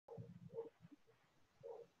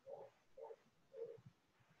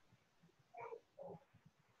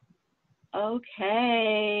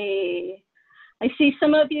Okay. I see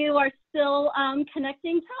some of you are still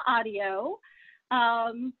connecting to audio,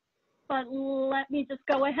 but let me just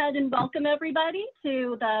go ahead and welcome everybody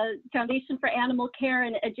to the Foundation for Animal Care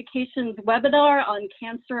and Education's webinar on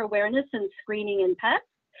cancer awareness and screening in pets.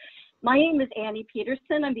 My name is Annie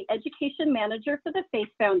Peterson. I'm the Education Manager for the FACE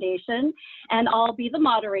Foundation, and I'll be the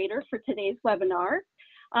moderator for today's webinar.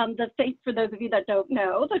 For those of you that don't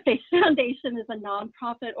know, the FACE Foundation is a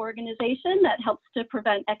nonprofit organization that helps to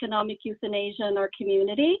prevent economic euthanasia in our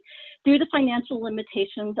community due to financial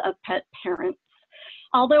limitations of pet parents.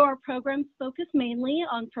 Although our programs focus mainly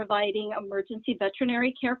on providing emergency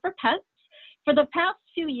veterinary care for pets, for the past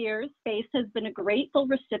few years, FACE has been a grateful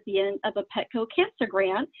recipient of a Petco Cancer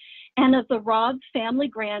Grant and of the Robb Family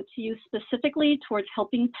Grant to use specifically towards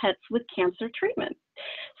helping pets with cancer treatment.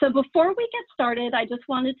 So before we get started, I just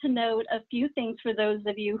wanted to note a few things for those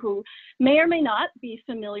of you who may or may not be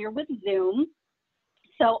familiar with Zoom.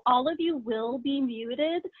 So all of you will be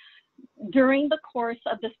muted during the course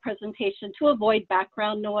of this presentation to avoid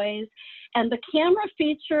background noise, and the camera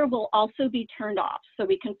feature will also be turned off so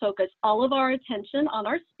we can focus all of our attention on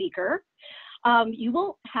our speaker. You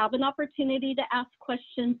will have an opportunity to ask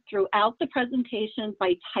questions throughout the presentation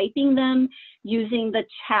by typing them using the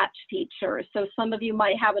chat feature. So some of you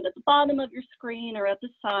might have it at the bottom of your screen or at the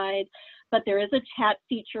side, but there is a chat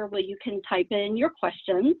feature where you can type in your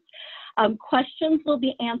questions. Questions will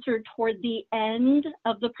be answered toward the end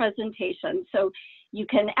of the presentation. So you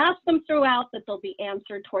can ask them throughout, but they'll be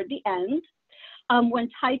answered toward the end. When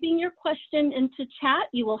typing your question into chat,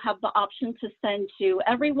 you will have the option to send to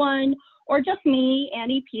everyone or just me,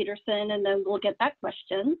 Annie Peterson, and then we'll get that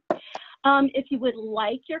question. If you would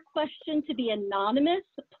like your question to be anonymous,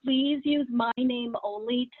 please use my name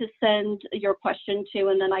only to send your question to,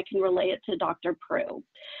 and then I can relay it to Dr. Proulx.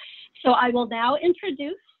 So I will now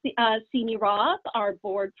introduce Sini Robb, our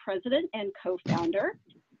board president and co-founder.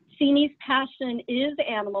 Sini's passion is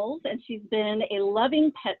animals, and she's been a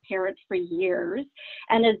loving pet parent for years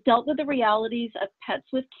and has dealt with the realities of pets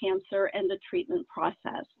with cancer and the treatment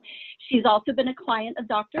process. She's also been a client of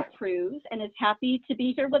Dr. Proulx and is happy to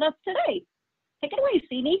be here with us today. Take it away,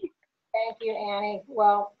 Sini. Thank you, Annie.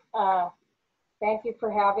 Well, thank you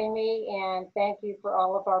for having me, and thank you for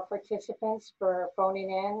all of our participants for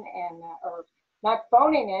phoning in and, or not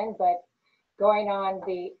phoning in, but going on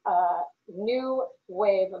the new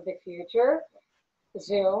wave of the future,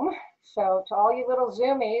 Zoom. So to all you little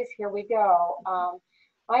Zoomies, here we go.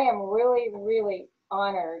 I am really, really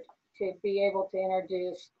honored to be able to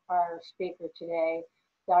introduce our speaker today,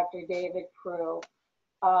 Dr. David Proulx.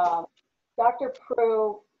 Dr.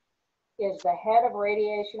 Proulx is the head of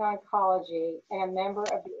radiation oncology and a member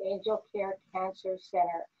of the Angel Care Cancer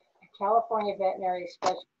Center at California Veterinary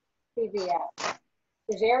Specialists, CVS.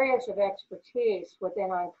 His areas of expertise within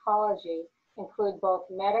oncology include both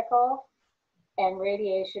medical and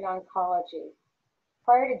radiation oncology.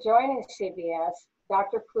 Prior to joining CVS,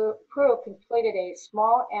 Dr. Proulx completed a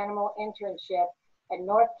small animal internship at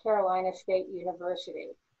North Carolina State University.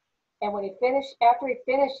 And when after he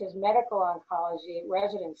finished his medical oncology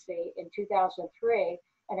residency in 2003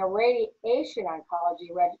 and a radiation oncology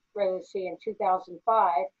residency in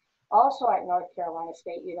 2005, also at North Carolina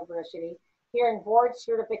State University, he earned board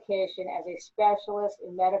certification as a specialist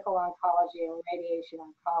in medical oncology and radiation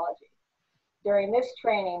oncology. During this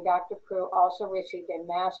training, Dr. Proulx also received a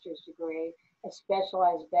master's degree in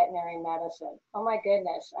specialized veterinary medicine. Oh my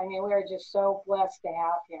goodness, I mean, we are just so blessed to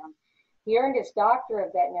have him. He earned his Doctor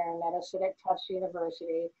of Veterinary Medicine at Tufts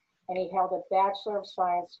University, and he held a Bachelor of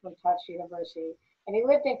Science from Tufts University. And he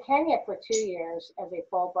lived in Kenya for 2 years as a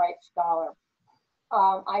Fulbright Scholar.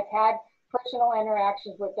 I've had personal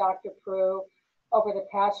interactions with Dr. Proulx over the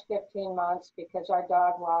past 15 months because our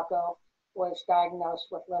dog Rocco was diagnosed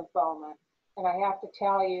with lymphoma. And I have to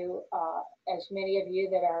tell you, as many of you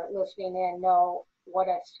that are listening in know what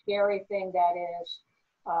a scary thing that is.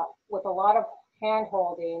 With a lot of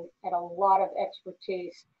hand-holding and a lot of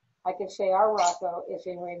expertise, I can say our Rocco is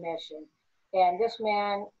in remission. And this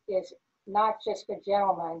man is not just a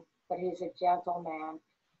gentleman, but he's a gentleman.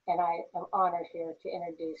 And I am honored here to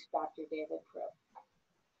introduce Dr. David Proulx.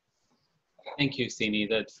 Thank you, Sini,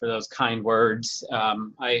 for those kind words.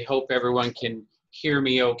 I hope everyone can hear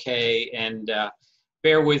me okay, and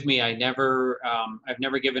bear with me. I've never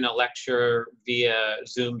given a lecture via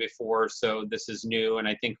Zoom before, so this is new, and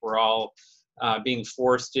I think we're all being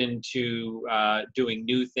forced into doing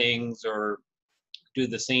new things or do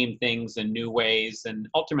the same things in new ways, and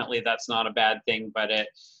ultimately that's not a bad thing, but it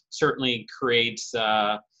certainly creates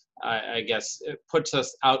I guess it puts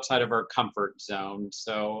us outside of our comfort zone.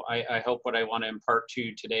 So I hope what I want to impart to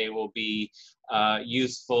you today will be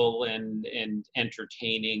useful and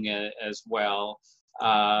entertaining as well.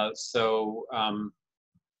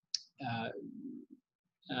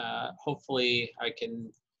 Hopefully I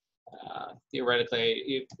can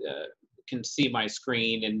theoretically can see my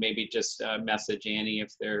screen and maybe just message Annie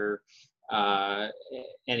if there are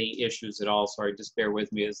any issues at all. Sorry, just bear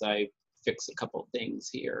with me as I fix a couple things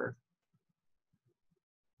here.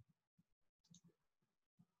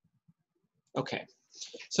 Okay,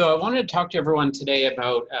 so I wanted to talk to everyone today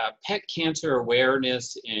about pet cancer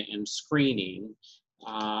awareness and screening.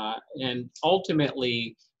 And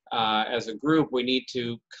ultimately, as a group, we need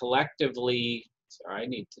to collectively, sorry, I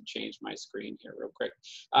need to change my screen here real quick,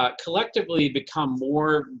 collectively become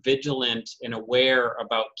more vigilant and aware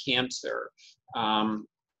about cancer. And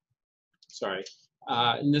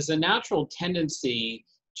there's a natural tendency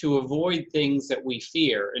to avoid things that we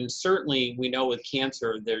fear. And certainly we know with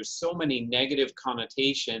cancer, there's so many negative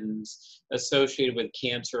connotations associated with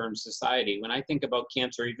cancer in society. When I think about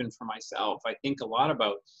cancer, even for myself, I think a lot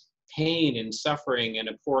about pain and suffering and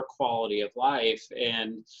a poor quality of life.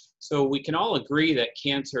 And so we can all agree that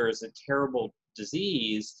cancer is a terrible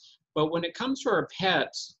disease. But when it comes to our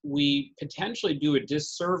pets, we potentially do a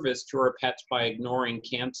disservice to our pets by ignoring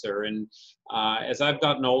cancer. And as I've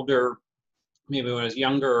gotten older, maybe when I was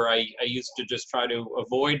younger, I used to just try to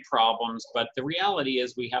avoid problems, but the reality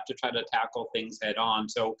is we have to try to tackle things head on.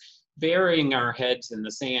 So burying our heads in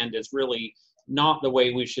the sand is really not the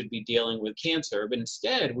way we should be dealing with cancer, but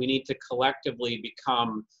instead we need to collectively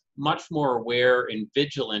become much more aware and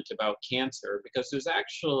vigilant about cancer, because there's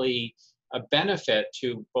actually a benefit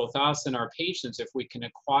to both us and our patients if we can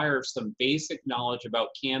acquire some basic knowledge about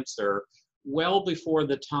cancer well before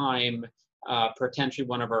the time potentially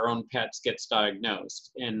one of our own pets gets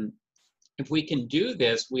diagnosed. And if we can do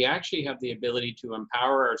this, we actually have the ability to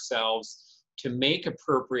empower ourselves to make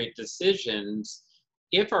appropriate decisions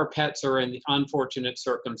if our pets are in the unfortunate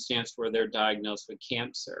circumstance where they're diagnosed with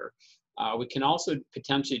cancer. We can also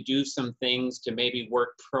potentially do some things to maybe work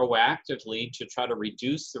proactively to try to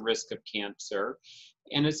reduce the risk of cancer.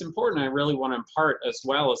 And it's important, I really want to impart as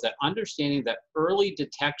well, is that understanding that early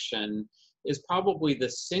detection is probably the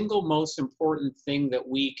single most important thing that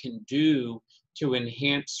we can do to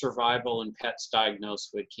enhance survival in pets diagnosed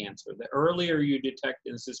with cancer. The earlier you detect,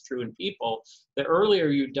 and this is true in people, the earlier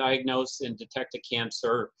you diagnose and detect a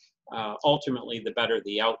cancer, ultimately the better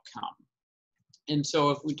the outcome. And so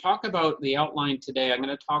if we talk about the outline today, I'm going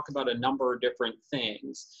to talk about a number of different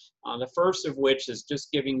things. The first of which is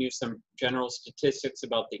just giving you some general statistics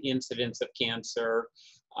about the incidence of cancer,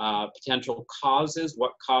 potential causes,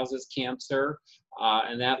 what causes cancer,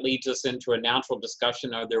 and that leads us into a natural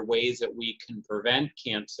discussion. Are there ways that we can prevent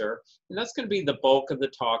cancer? And that's going to be the bulk of the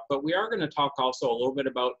talk, but we are going to talk also a little bit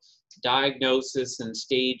about diagnosis and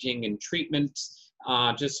staging and treatments,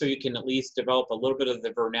 just so you can at least develop a little bit of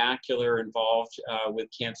the vernacular involved with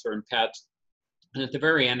cancer in pets. And at the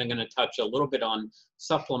very end, I'm going to touch a little bit on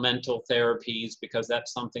supplemental therapies, because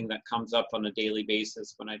that's something that comes up on a daily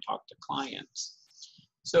basis when I talk to clients.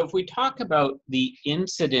 So if we talk about the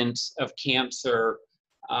incidence of cancer,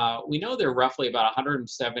 we know there are roughly about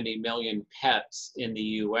 170 million pets in the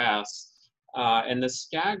US. And the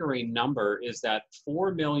staggering number is that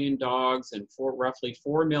 4 million dogs and roughly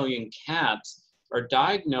 4 million cats are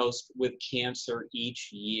diagnosed with cancer each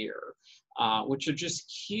year, which are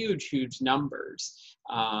just huge, huge numbers.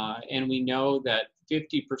 And we know that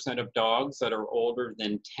 50% of dogs that are older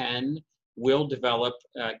than 10 will develop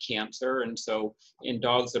cancer. And so in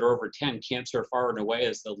dogs that are over 10, cancer far and away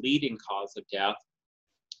is the leading cause of death.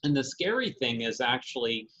 And the scary thing is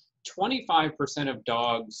actually 25% of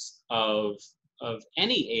dogs of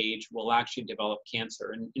any age will actually develop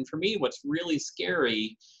cancer. And for me, what's really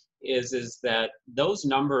scary is that those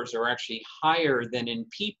numbers are actually higher than in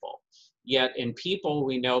people. Yet in people,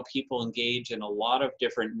 we know people engage in a lot of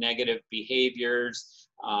different negative behaviors,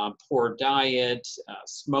 poor diet,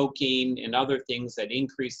 smoking, and other things that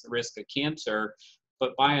increase the risk of cancer.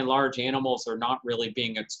 But by and large, animals are not really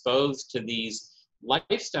being exposed to these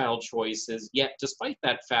lifestyle choices. Yet, despite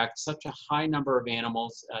that fact, such a high number of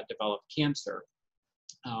animals develop cancer.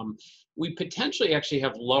 We potentially actually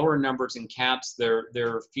have lower numbers in cats. There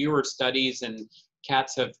are fewer studies, and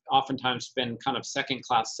cats have oftentimes been kind of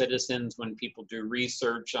second-class citizens when people do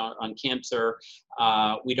research on cancer.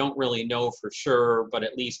 We don't really know for sure, but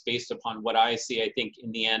at least based upon what I see, I think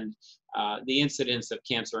in the end, the incidence of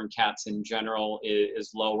cancer in cats in general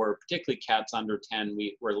is lower, particularly cats under 10,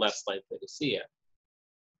 we're less likely to see it.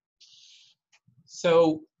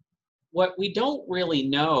 So what we don't really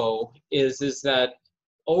know is that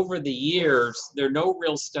over the years, there are no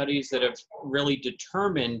real studies that have really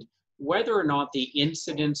determined whether or not the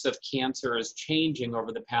incidence of cancer is changing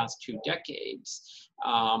over the past 2 decades.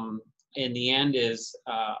 In the end is,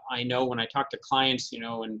 I know when I talk to clients,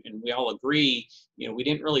 and we all agree, we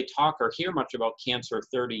didn't really talk or hear much about cancer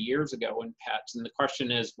 30 years ago in pets. And the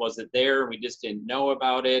question is, was it there? We just didn't know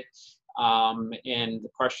about it. And the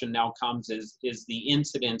question now comes is the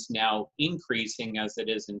incidence now increasing as it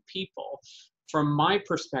is in people? From my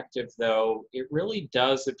perspective, though, it really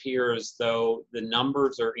does appear as though the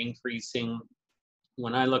numbers are increasing.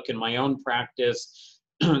 When I look in my own practice,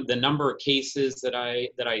 the number of cases that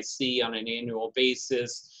I see on an annual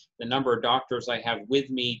basis, the number of doctors I have with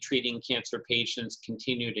me treating cancer patients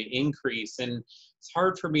continue to increase. And it's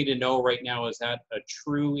hard for me to know right now, is that a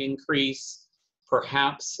true increase?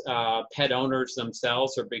 Perhaps pet owners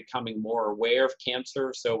themselves are becoming more aware of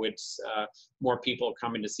cancer, so it's more people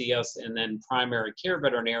coming to see us, and then primary care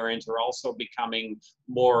veterinarians are also becoming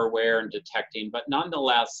more aware and detecting. But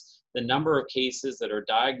nonetheless, the number of cases that are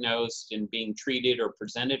diagnosed and being treated or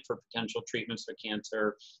presented for potential treatments for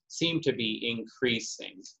cancer seem to be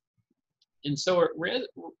increasing. And so it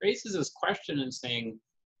raises this question in saying,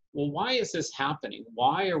 well, why is this happening?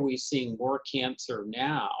 Why are we seeing more cancer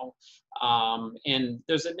now? And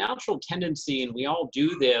there's a natural tendency, and we all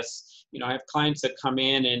do this. I have clients that come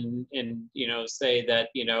in and say that,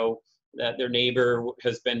 that their neighbor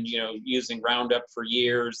has been, using Roundup for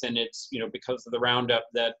years, and it's, because of the Roundup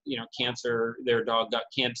that, cancer, their dog got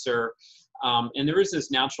cancer. And there is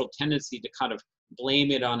this natural tendency to kind of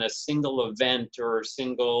blame it on a single event or a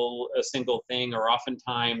single thing, or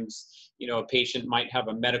oftentimes, a patient might have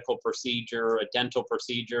a medical procedure, a dental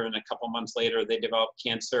procedure, and a couple months later they develop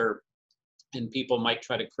cancer, and people might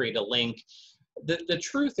try to create a link. The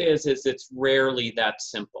truth is it's rarely that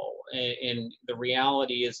simple. And the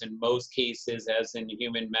reality is, in most cases, as in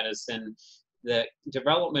human medicine, the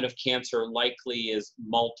development of cancer likely is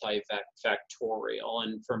multifactorial.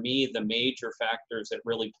 And for me, the major factors that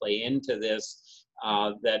really play into this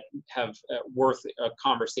that have worth a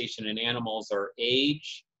conversation in animals are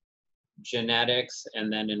age, genetics,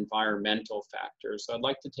 and then environmental factors. So I'd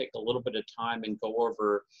like to take a little bit of time and go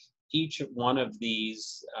over each one of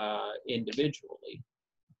these individually.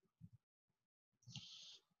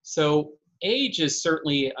 So age is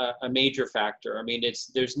certainly a major factor. I mean,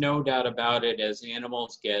 there's no doubt about it. As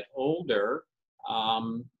animals get older,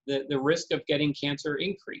 the risk of getting cancer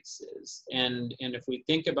increases. And if we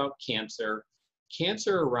think about cancer,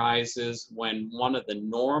 cancer arises when one of the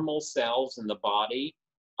normal cells in the body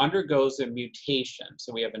undergoes a mutation.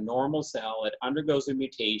 So we have a normal cell, it undergoes a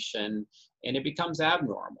mutation, and it becomes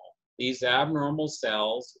abnormal. These abnormal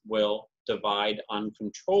cells will divide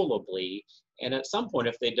uncontrollably. And at some point,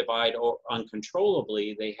 if they divide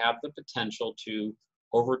uncontrollably, they have the potential to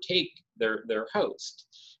overtake their host.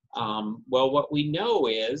 Well, what we know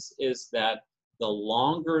is that the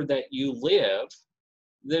longer that you live,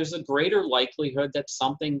 there's a greater likelihood that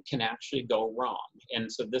something can actually go wrong.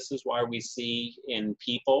 And so this is why we see in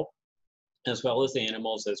people, as well as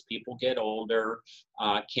animals, as people get older,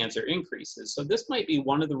 cancer increases. So this might be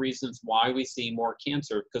one of the reasons why we see more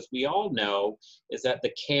cancer, because we all know is that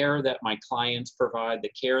the care that my clients provide, the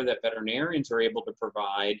care that veterinarians are able to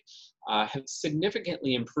provide, have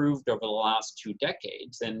significantly improved over the last 2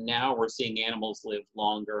 decades. And now we're seeing animals live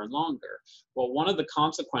longer and longer. Well, one of the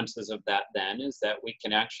consequences of that then is that we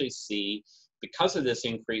can actually see, because of this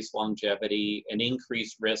increased longevity, an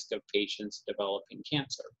increased risk of patients developing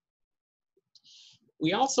cancer.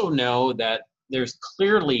 We also know that there's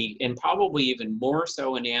clearly, and probably even more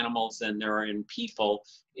so in animals than there are in people,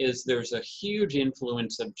 is there's a huge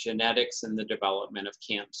influence of genetics in the development of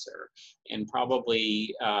cancer. And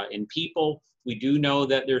probably in people, we do know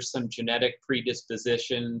that there's some genetic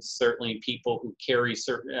predispositions. Certainly people who carry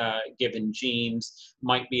certain given genes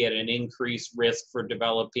might be at an increased risk for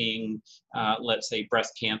developing, let's say,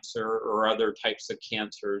 breast cancer or other types of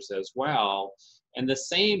cancers as well. And the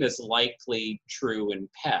same is likely true in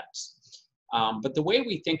pets. But the way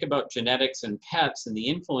we think about genetics in pets and the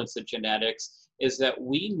influence of genetics is that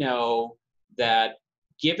we know that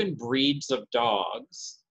given breeds of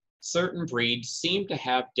dogs, certain breeds seem to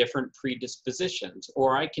have different predispositions.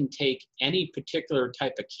 Or I can take any particular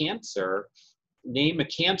type of cancer, name a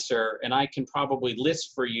cancer, and I can probably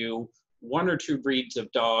list for you 1 or 2 breeds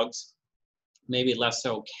of dogs, maybe less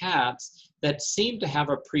so cats, that seem to have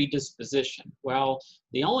a predisposition. Well,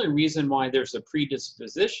 the only reason why there's a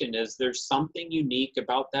predisposition is there's something unique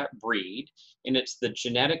about that breed, and it's the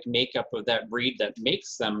genetic makeup of that breed that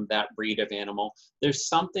makes them that breed of animal. There's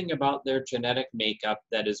something about their genetic makeup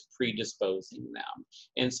that is predisposing them.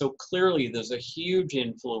 And so clearly there's a huge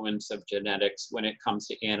influence of genetics when it comes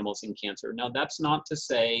to animals and cancer. Now, that's not to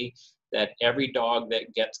say that every dog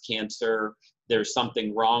that gets cancer, there's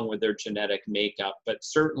something wrong with their genetic makeup, but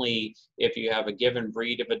certainly if you have a given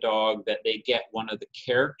breed of a dog that they get one of the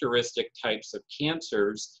characteristic types of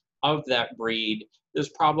cancers of that breed, there's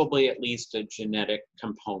probably at least a genetic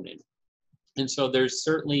component. And so there's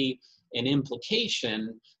certainly an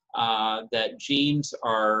implication that genes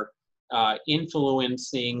are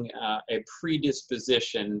influencing a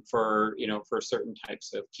predisposition for, for certain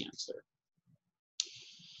types of cancer.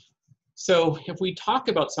 So if we talk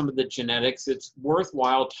about some of the genetics, it's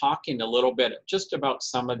worthwhile talking a little bit just about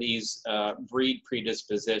some of these breed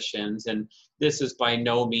predispositions. And this is by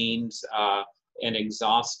no means an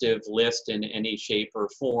exhaustive list in any shape or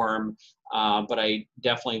form, but I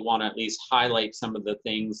definitely want to at least highlight some of the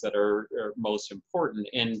things that are most important.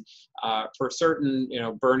 And for certain,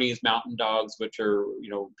 Bernese mountain dogs, which are,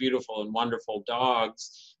 beautiful and wonderful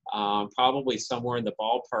dogs, probably somewhere in the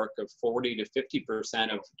ballpark of 40 to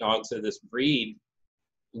 50% of dogs of this breed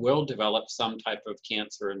will develop some type of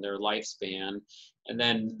cancer in their lifespan. And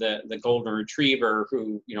then the golden retriever,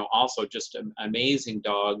 who, also just amazing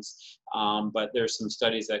dogs, but there's some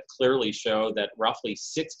studies that clearly show that roughly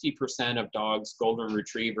 60% of dogs, golden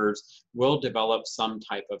retrievers, will develop some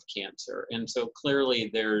type of cancer. And so clearly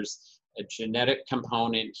there's a genetic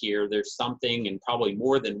component here. There's something, and probably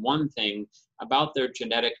more than one thing, about their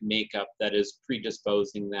genetic makeup that is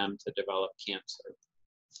predisposing them to develop cancer.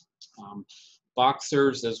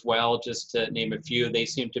 Boxers as well, just to name a few, they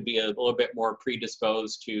seem to be a little bit more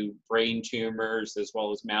predisposed to brain tumors as well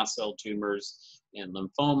as mast cell tumors and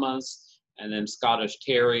lymphomas. And then Scottish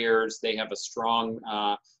Terriers, they have a strong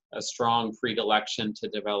predilection to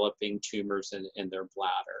developing tumors in their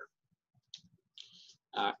bladder.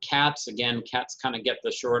 Cats, again, cats kind of get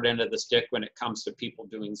the short end of the stick when it comes to people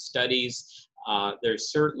doing studies. There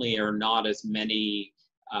certainly are not as many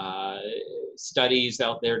studies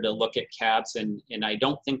out there to look at cats, and I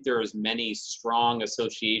don't think there are as many strong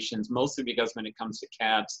associations, mostly because when it comes to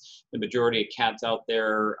cats, the majority of cats out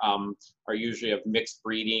there are usually of mixed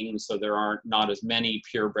breeding, so there aren't not as many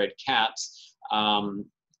purebred cats.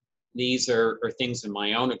 These are things in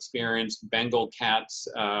my own experience. Bengal cats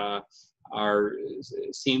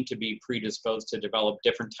seem to be predisposed to develop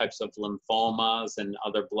different types of lymphomas and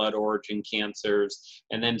other blood origin cancers.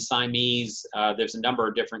 And then Siamese, there's a number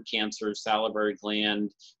of different cancers, salivary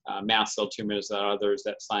gland, mast cell tumors, and others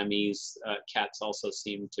that Siamese cats also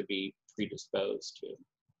seem to be predisposed to.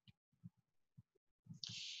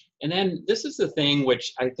 And then this is the thing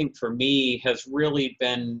which I think for me has really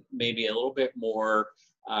been maybe a little bit more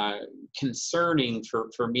concerning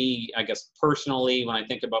for me, I guess, personally, when I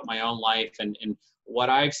think about my own life and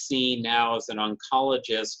what I've seen now as an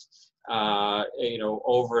oncologist,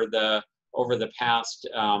 over the past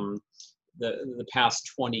the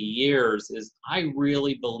past 20 years, is I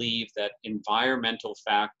really believe that environmental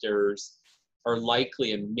factors are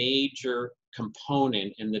likely a major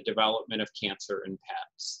component in the development of cancer in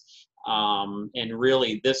pets. And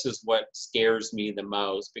really, this is what scares me the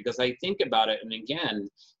most, because I think about it, and again,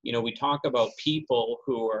 we talk about people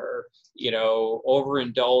who are,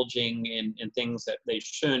 overindulging in things that they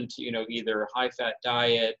shouldn't, either high-fat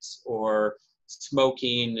diets or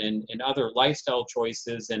smoking and other lifestyle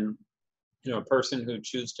choices, and a person who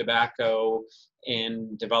chews tobacco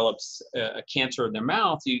and develops a cancer in their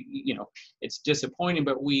mouth, it's disappointing,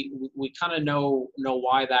 but we kind of know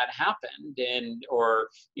why that happened, or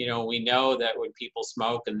we know that when people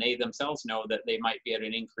smoke, and they themselves know that they might be at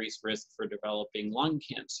an increased risk for developing lung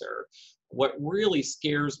cancer. What really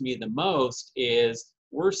scares me the most is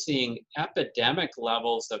we're seeing epidemic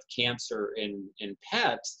levels of cancer in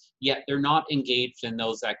pets, yet they're not engaged in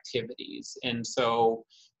those activities. And so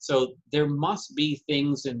there must be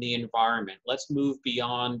things in the environment. Let's move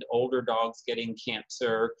beyond older dogs getting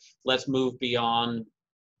cancer. Let's move beyond,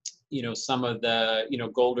 some of the,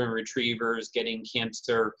 golden retrievers getting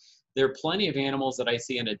cancer. There are plenty of animals that I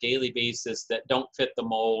see on a daily basis that don't fit the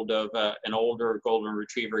mold of an older golden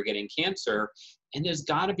retriever getting cancer. And there's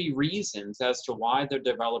got to be reasons as to why they're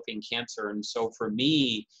developing cancer. And so for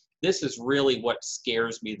me, this is really what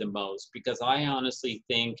scares me the most, because I honestly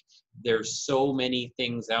think there's so many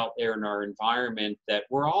things out there in our environment that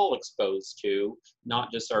we're all exposed to,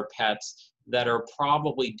 not just our pets, that are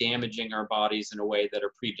probably damaging our bodies in a way that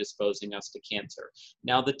are predisposing us to cancer.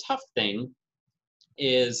 Now, the tough thing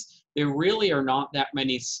is there really are not that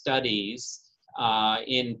many studies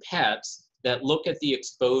in pets that look at the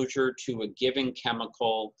exposure to a given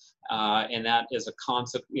chemical, and that is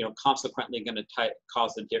consequently going to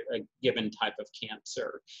cause a given type of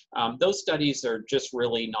cancer. Those studies are just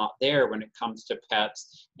really not there when it comes to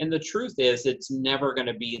pets. And the truth is, it's never going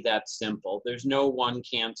to be that simple. There's no one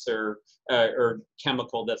cancer or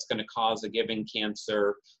chemical that's going to cause a given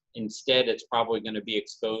cancer. Instead, it's probably going to be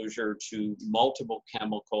exposure to multiple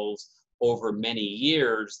chemicals over many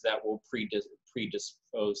years that will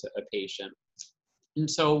predispose a patient. And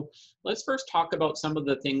so let's first talk about some of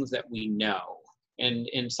the things that we know.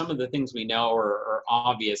 And some of the things we know are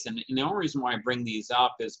obvious. And the only reason why I bring these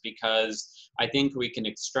up is because I think we can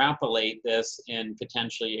extrapolate this and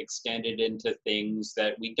potentially extend it into things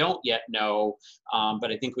that we don't yet know,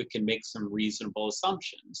 but I think we can make some reasonable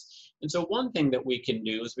assumptions. And so one thing that we can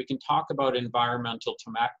do is we can talk about environmental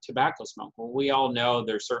tobacco smoke. Well, we all know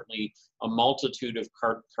there's certainly a multitude of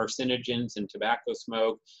carcinogens in tobacco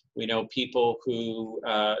smoke. We know people who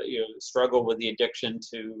struggle with the addiction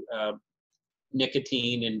to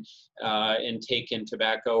nicotine and take in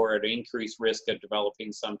tobacco are at increased risk of developing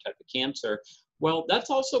some type of cancer. Well, that's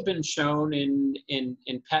also been shown in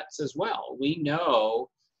pets as well. We know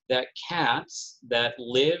that cats that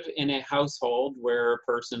live in a household where a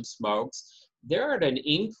person smokes, they're at an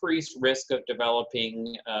increased risk of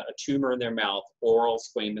developing a tumor in their mouth, oral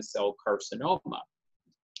squamous cell carcinoma.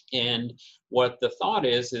 And what the thought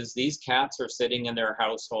is these cats are sitting in their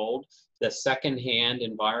household, the secondhand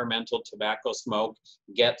environmental tobacco smoke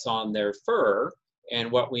gets on their fur.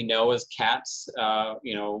 And what we know is cats,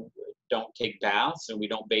 don't take baths and we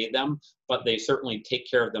don't bathe them, but they certainly take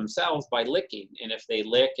care of themselves by licking. And if they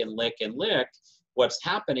lick and lick and lick, what's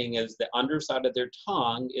happening is the underside of their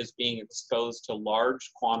tongue is being exposed to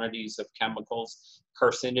large quantities of chemicals,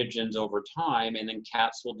 carcinogens over time, and then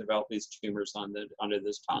cats will develop these tumors under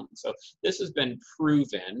this tongue. So this has been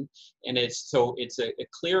proven, and it's a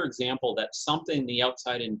clear example that something in the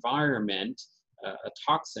outside environment, a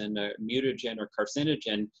toxin, a mutagen or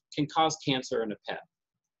carcinogen, can cause cancer in a pet.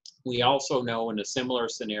 We also know in a similar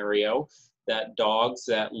scenario that dogs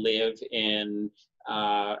that live in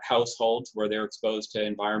households where they're exposed to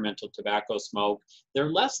environmental tobacco smoke,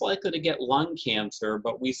 they're less likely to get lung cancer,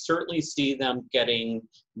 but we certainly see them getting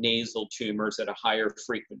nasal tumors at a higher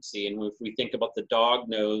frequency. And if we think about the dog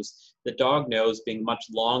nose being much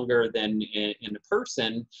longer than in a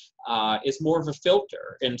person, is more of a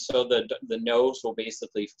filter. And so the nose will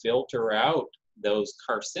basically filter out those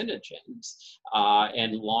carcinogens,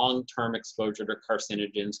 and long-term exposure to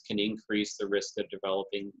carcinogens can increase the risk of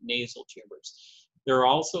developing nasal tumors. There are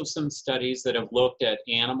also some studies that have looked at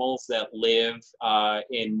animals that live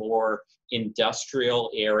in more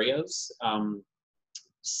industrial areas,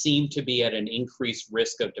 seem to be at an increased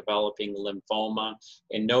risk of developing lymphoma.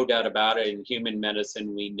 And no doubt about it, in human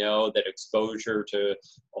medicine, we know that exposure to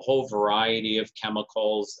a whole variety of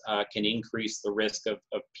chemicals can increase the risk of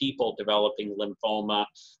people developing lymphoma.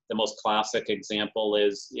 The most classic example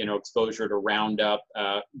is, exposure to Roundup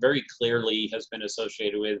very clearly has been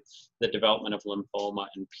associated with the development of lymphoma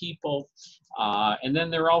in people. And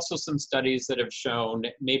then there are also some studies that have shown,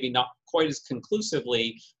 maybe not quite as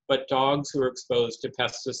conclusively, but dogs who are exposed to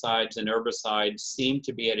pesticides and herbicides seem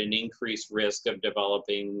to be at an increased risk of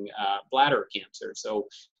developing bladder cancer. So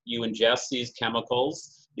you ingest these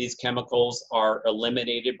chemicals are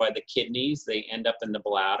eliminated by the kidneys, they end up in the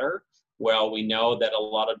bladder. Well, we know that a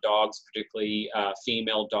lot of dogs, particularly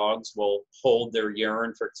female dogs, will hold their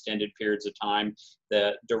urine for extended periods of time.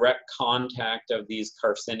 The direct contact of these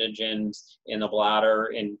carcinogens in the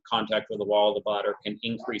bladder, in contact with the wall of the bladder, can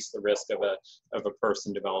increase the risk of a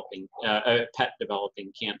person developing, a pet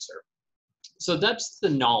developing cancer. So that's the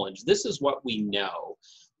knowledge. This is what we know.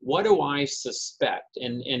 What do I suspect?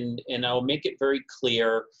 And I'll make it very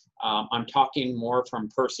clear. I'm talking more from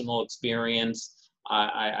personal experience.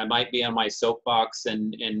 I might be on my soapbox,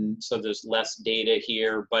 and so there's less data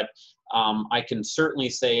here, but I can certainly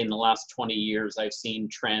say in the last 20 years, I've seen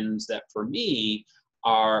trends that for me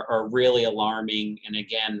are really alarming. And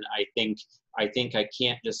again, I think I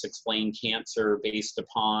can't just explain cancer based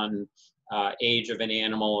upon age of an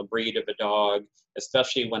animal, a breed of a dog,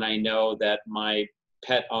 especially when I know that my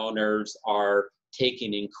pet owners are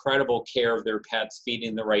taking incredible care of their pets,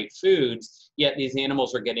 feeding the right foods, yet these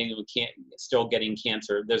animals are still getting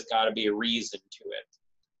cancer. There's got to be a reason to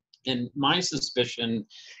it. And my suspicion,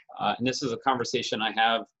 and this is a conversation I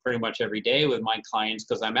have pretty much every day with my clients,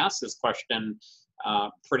 because I'm asked this question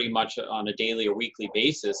pretty much on a daily or weekly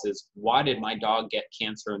basis is, why did my dog get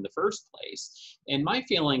cancer in the first place? And my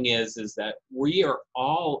feeling is that we are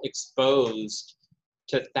all exposed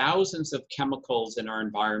to thousands of chemicals in our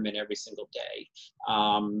environment every single day.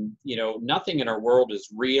 You know, nothing in our world is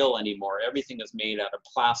real anymore. Everything is made out of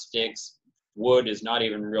plastics. Wood is not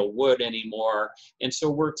even real wood anymore. And so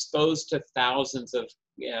we're exposed to thousands of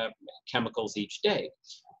chemicals each day.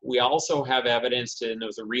 We also have evidence, and there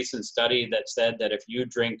was a recent study that said that if you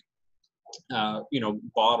drink you know,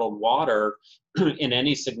 bottled water in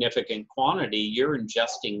any significant quantity, you're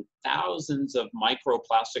ingesting thousands of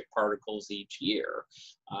microplastic particles each year.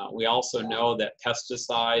 We also know that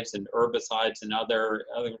pesticides and herbicides and other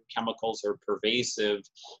chemicals are pervasive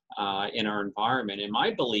in our environment. And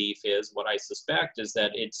my belief is, what I suspect is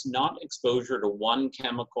that it's not exposure to one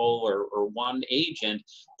chemical or one agent,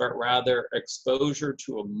 but rather exposure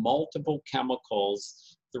to multiple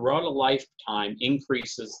chemicals throughout a lifetime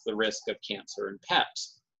increases the risk of cancer in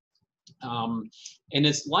pets. And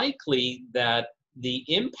it's likely that the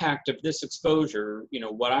impact of this exposure, you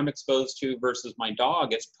know, what I'm exposed to versus my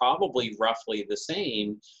dog, is probably roughly the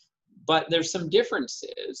same, but there's some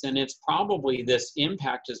differences, and it's probably this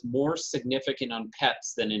impact is more significant on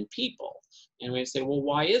pets than in people. And we say, well,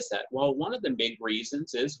 why is that? Well, one of the big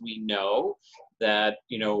reasons is we know that,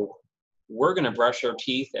 you know, we're going to brush our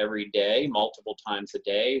teeth every day, multiple times a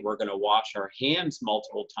day. We're going to wash our hands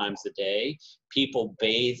multiple times a day. People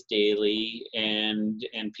bathe daily, and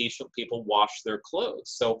people wash their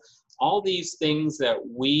clothes. So all these things that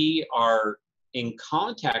we are in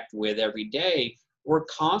contact with every day, we're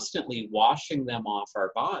constantly washing them off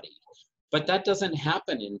our body. But that doesn't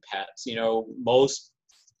happen in pets. You know, most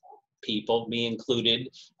people, me included,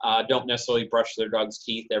 don't necessarily brush their dog's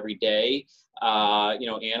teeth every day. You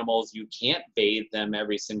know, animals, you can't bathe them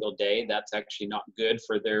every single day. That's actually not good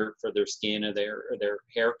for their skin or their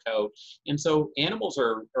hair coat. And so animals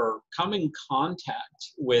are come in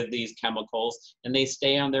contact with these chemicals, and they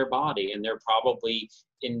stay on their body, and they're probably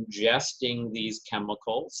ingesting these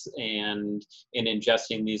chemicals, and in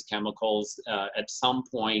ingesting these chemicals at some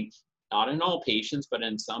point, not in all patients, but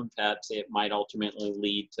in some pets, it might ultimately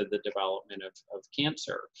lead to the development of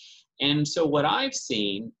cancer. And so what I've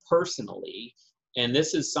seen personally, and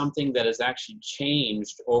this is something that has actually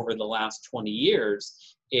changed over the last 20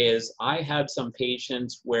 years, is I had some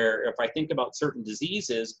patients where, if I think about certain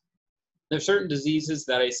diseases, there's certain diseases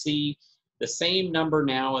that I see the same number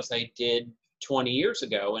now as I did 20 years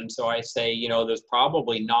ago. And so I say, you know, there's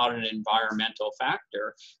probably not an environmental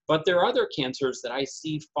factor, but there are other cancers that I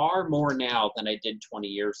see far more now than I did 20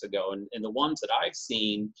 years ago. And the ones that I've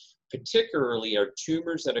seen particularly are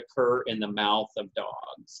tumors that occur in the mouth of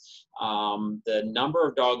dogs. The number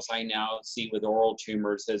of dogs I now see with oral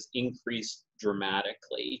tumors has increased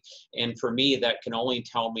dramatically. And for me, that can only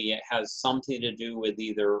tell me it has something to do with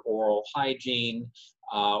either oral hygiene,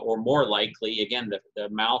 or more likely, again, the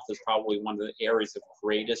mouth is probably one of the areas of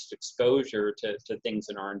greatest exposure to things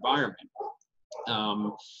in our environment.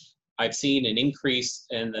 I've seen an increase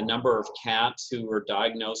in the number of cats who are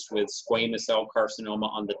diagnosed with squamous cell carcinoma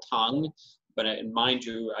on the tongue. But mind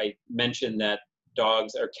you, I mentioned that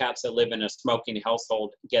dogs or cats that live in a smoking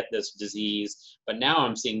household get this disease. But now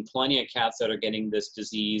I'm seeing plenty of cats that are getting this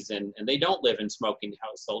disease, and they don't live in smoking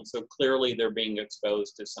households. So clearly they're being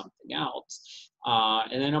exposed to something else.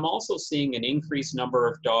 And then I'm also seeing an increased number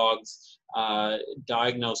of dogs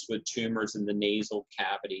diagnosed with tumors in the nasal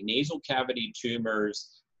cavity. Nasal cavity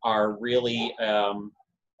tumors are really a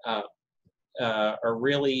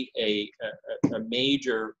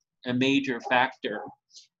major factor.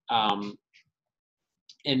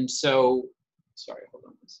 And so, sorry, hold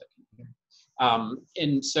on one second here.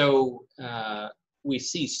 And so we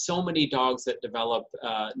see so many dogs that develop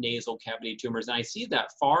nasal cavity tumors, and I see that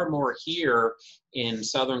far more here in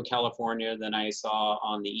Southern California than I saw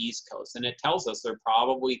on the East Coast. And it tells us there are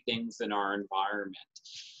probably things in our environment.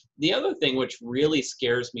 The other thing which really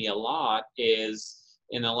scares me a lot is,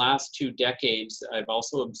 in the last 2 decades, I've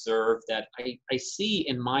also observed that I see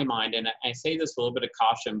in my mind, and I say this with a little bit of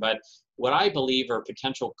caution, but what I believe are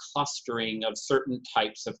potential clustering of certain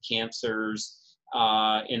types of cancers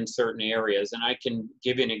in certain areas. And I can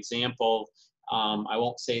give you an example. I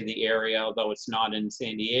won't say the area, although it's not in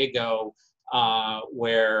San Diego,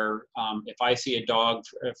 where if I see a dog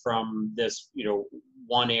from this, you know,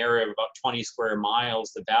 one area of about 20 square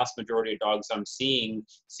miles, the vast majority of dogs I'm seeing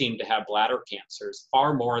seem to have bladder cancers,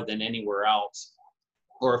 far more than anywhere else.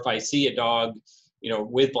 Or if I see a dog, you know,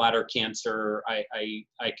 with bladder cancer, I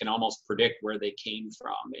can almost predict where they came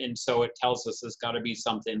from. And so it tells us there's got to be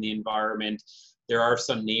something in the environment. There are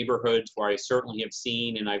some neighborhoods where I certainly have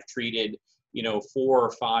seen, and I've treated you know, 4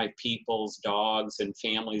 or 5 people's dogs and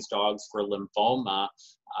families' dogs for lymphoma,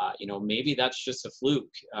 you know, maybe that's just a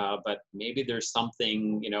fluke, but maybe there's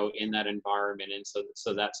something, you know, in that environment. And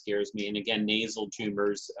so that scares me. And again, nasal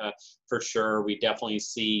tumors, for sure, we definitely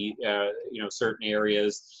see, you know, certain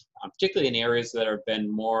areas, particularly in areas that have been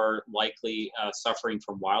more likely suffering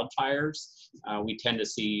from wildfires. We tend to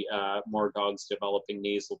see more dogs developing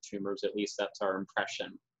nasal tumors, at least that's our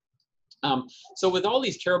impression. So with all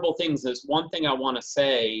these terrible things, there's one thing I want to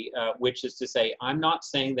say, which is to say, I'm not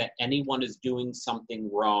saying that anyone is doing something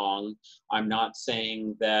wrong. I'm not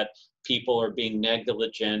saying that people are being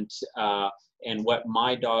negligent, and what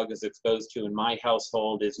my dog is exposed to in my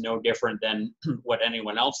household is no different than what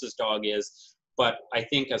anyone else's dog is. But I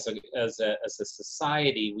think as a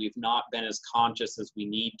society, we've not been as conscious as we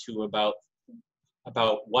need to about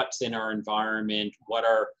what's in our environment, what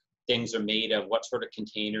our things are made of, what sort of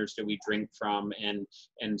containers do we drink from,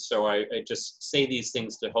 and so I just say these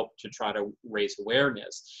things to hope to try to raise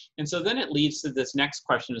awareness. And so then it leads to this next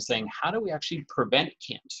question of saying, how do we actually prevent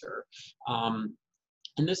cancer?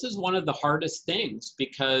 And this is one of the hardest things,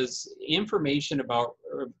 because information about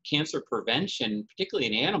cancer prevention, particularly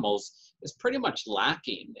in animals, is pretty much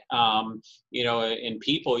lacking. You know, in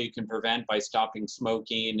people, you can prevent by stopping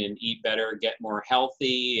smoking and eat better, get more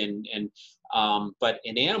healthy, but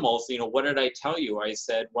in animals, you know, what did I tell you? I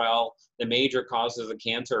said, well, the major causes of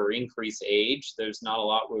cancer are increased age. There's not a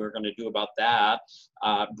lot we were going to do about that.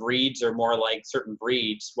 Breeds are more like certain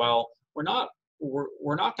breeds. Well, we're not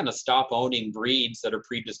going to stop owning breeds that are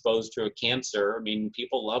predisposed to a cancer. I mean,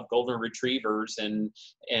 people love golden retrievers,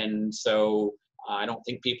 and so I don't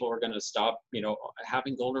think people are going to stop, you know,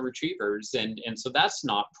 having golden retrievers, and so that's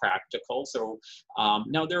not practical. So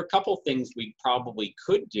now there are a couple things we probably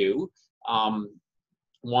could do.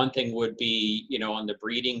 One thing would be, you know, on the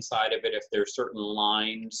breeding side of it, if there are certain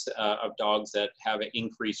lines of dogs that have an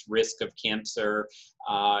increased risk of cancer,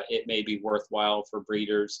 it may be worthwhile for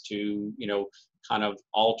breeders to, you know, kind of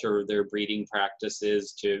alter their breeding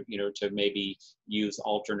practices to, you know, to maybe use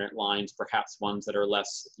alternate lines, perhaps ones that are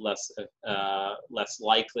less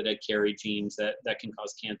likely to carry genes that can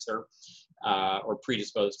cause cancer or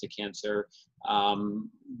predispose to cancer.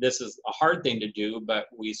 This is a hard thing to do, but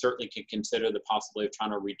we certainly could consider the possibility of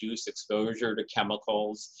trying to reduce exposure to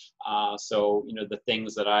chemicals. So, you know, the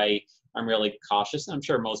things that I'm really cautious, and I'm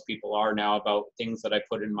sure most people are now, about things that I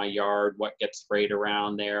put in my yard, what gets sprayed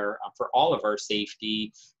around there for all of our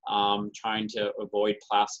safety, trying to avoid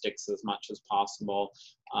plastics as much as possible.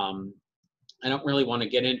 I don't really want to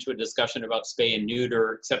get into a discussion about spay and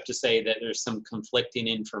neuter, except to say that there's some conflicting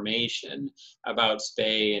information about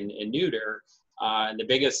spay and neuter. And the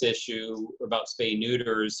biggest issue about spay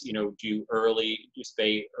neuters, you know, do you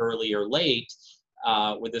spay early or late?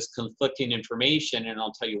 With this conflicting information, and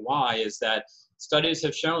I'll tell you why, is that studies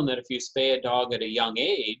have shown that if you spay a dog at a young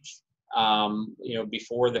age, you know,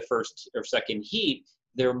 before the first or second heat,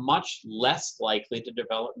 they're much less likely to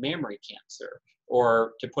develop mammary cancer.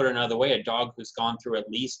 Or to put it another way, a dog who's gone through at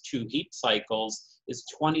least 2 heat cycles is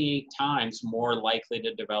 28 times more likely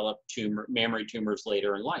to develop mammary tumors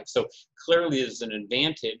later in life. So clearly there's an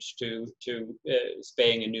advantage to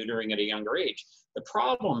spaying and neutering at a younger age. The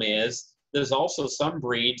problem is, there's also some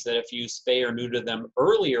breeds that if you spay or neuter them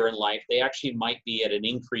earlier in life, they actually might be at an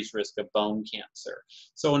increased risk of bone cancer.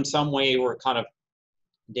 So in some way, we're kind of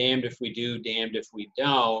damned if we do, damned if we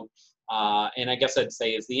don't. And I guess I'd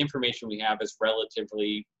say is the information we have is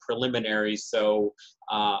relatively preliminary, so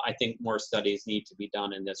I think more studies need to be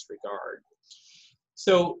done in this regard.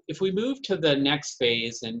 So if we move to the next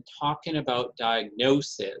phase and talking about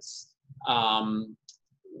diagnosis,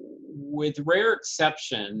 with rare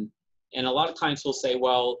exception, and a lot of clients will say,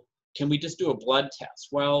 well, can we just do a blood test?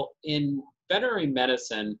 Well, in veterinary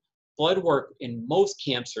medicine, blood work in most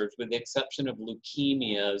cancers, with the exception of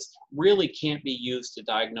leukemias, really can't be used to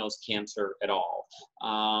diagnose cancer at all.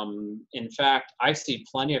 In fact, I see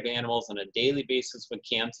plenty of animals on a daily basis with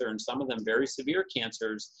cancer, and some of them very severe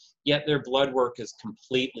cancers, yet their blood work is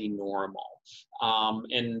completely normal.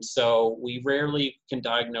 And so we rarely can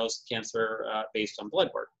diagnose cancer based on blood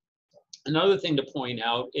work. Another thing to point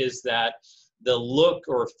out is that the look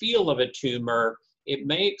or feel of a tumor, it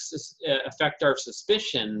makes affect our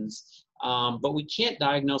suspicions, but we can't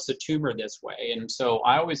diagnose a tumor this way. And so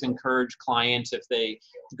I always encourage clients, if they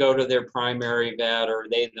go to their primary vet or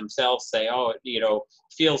they themselves say, oh, you know,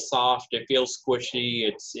 feels soft, it feels squishy,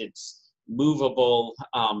 it's movable,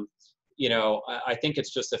 you know, I think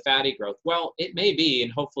it's just a fatty growth. Well, it may be,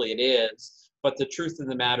 and hopefully it is, But the truth of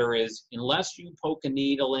the matter is, unless you poke a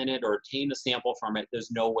needle in it or obtain a sample from it,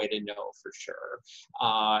 there's no way to know for sure.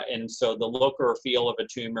 And so the look or feel of a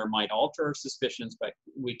tumor might alter our suspicions, but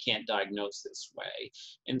we can't diagnose this way.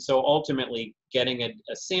 And so ultimately, getting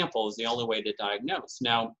a sample is the only way to diagnose.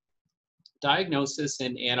 Now, diagnosis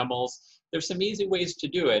in animals, there's some easy ways to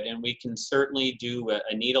do it, and we can certainly do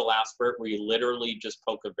a needle aspirate where you literally just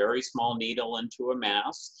poke a very small needle into a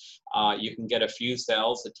mass. You can get a few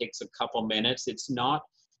cells. It takes a couple minutes. It's not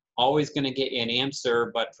always going to get you an answer,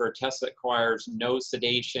 but for a test that requires no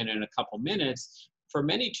sedation in a couple minutes, for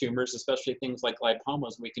many tumors, especially things like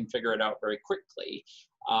lipomas, we can figure it out very quickly.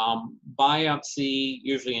 Biopsy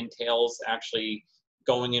usually entails actually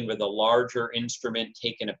going in with a larger instrument,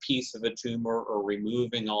 taking a piece of a tumor or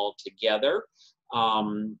removing altogether.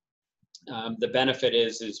 The benefit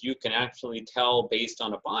is you can actually tell based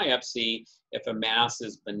on a biopsy if a mass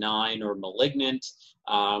is benign or malignant.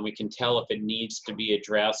 We can tell if it needs to be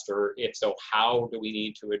addressed, or if so, how do we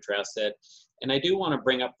need to address it? And I do want to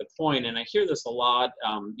bring up the point, and I hear this a lot,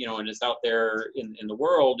 you know, and it's out there in the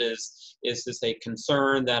world, is this a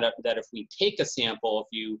concern that if we take a sample, if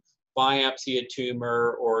you biopsy a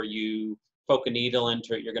tumor or you poke a needle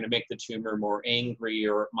into it, you're going to make the tumor more angry,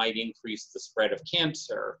 or it might increase the spread of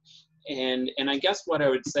cancer. And I guess what I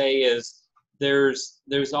would say is there's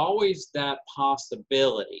always that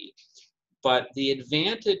possibility, but the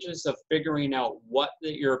advantages of figuring out what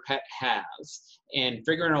your pet has and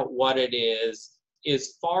figuring out what it is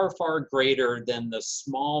far, far greater than the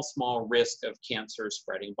small risk of cancer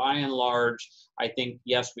spreading. By and large, I think,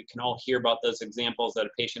 yes, we can all hear about those examples that a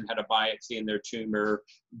patient had a biopsy and their tumor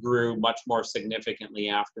grew much more significantly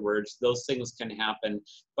afterwards. Those things can happen,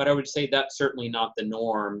 but I would say that's certainly not the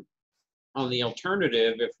norm. On the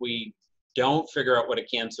alternative, if we don't figure out what a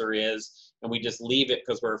cancer is and we just leave it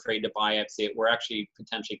because we're afraid to biopsy it, we're actually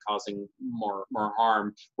potentially causing more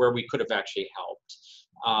harm where we could have actually helped.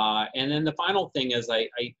 And then the final thing is I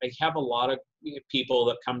have a lot of people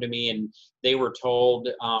that come to me and they were told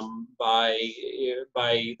by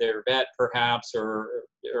their vet perhaps or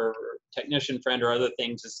technician friend or other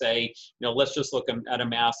things to say, you know, let's just look at a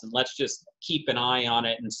mass and let's just keep an eye on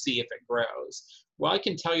it and see if it grows. Well, I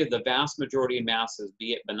can tell you the vast majority of masses,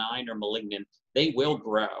 be it benign or malignant, they will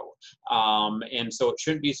grow. And so it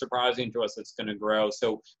shouldn't be surprising to us it's going to grow.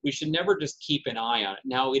 So we should never just keep an eye on it.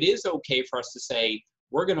 Now, it is okay for us to say,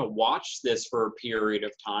 we're going to watch this for a period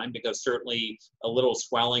of time, because certainly a little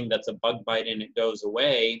swelling that's a bug bite and it goes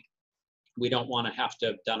away, we don't want to have to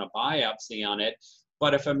have done a biopsy on it.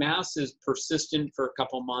 But if a mass is persistent for a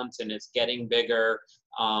couple months and it's getting bigger,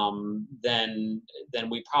 then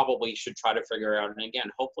we probably should try to figure out. And again,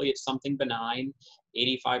 hopefully it's something benign.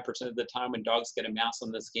 85% of the time when dogs get a mass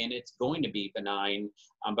on the skin, it's going to be benign,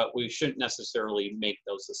 but we shouldn't necessarily make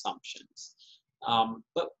those assumptions.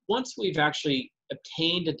 But once we've actually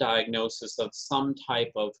obtained a diagnosis of some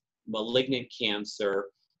type of malignant cancer,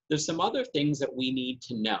 there's some other things that we need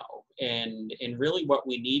to know. And really what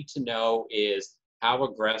we need to know is, how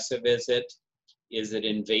aggressive is it? Is it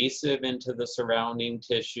invasive into the surrounding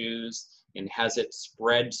tissues? And has it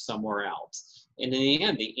spread somewhere else? And in the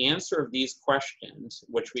end, the answer of these questions,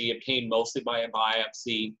 which we obtain mostly by a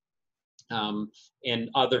biopsy and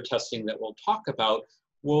other testing that we'll talk about,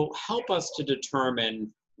 will help us to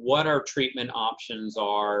determine what our treatment options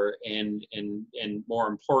are, and more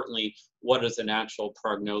importantly, what is an actual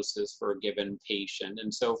prognosis for a given patient.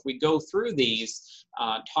 And so if we go through these,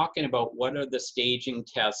 talking about what are the staging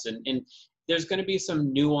tests, and there's going to be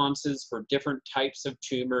some nuances for different types of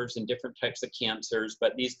tumors and different types of cancers,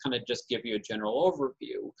 but these kind of just give you a general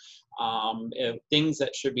overview of things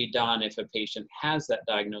that should be done if a patient has that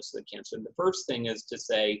diagnosis of cancer. And the first thing is to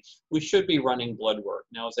say, we should be running blood work.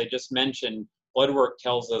 Now, as I just mentioned, blood work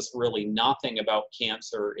tells us really nothing about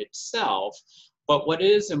cancer itself, but what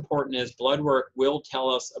is important is blood work will tell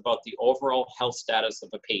us about the overall health status of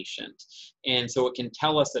a patient. And so it can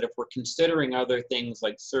tell us that if we're considering other things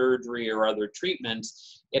like surgery or other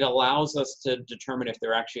treatments, it allows us to determine if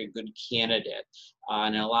they're actually a good candidate.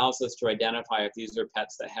 And it allows us to identify if these are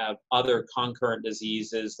pets that have other concurrent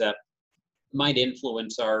diseases that might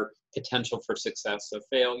influence our potential for success or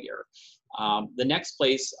failure. The next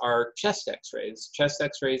place are chest x-rays. Chest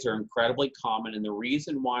x-rays are incredibly common, and the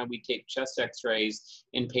reason why we take chest x-rays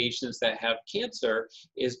in patients that have cancer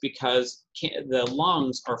is because the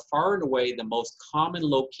lungs are far and away the most common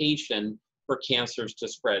location for cancers to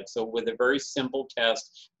spread. So with a very simple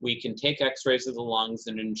test, we can take x-rays of the lungs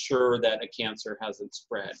and ensure that a cancer hasn't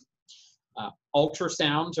spread.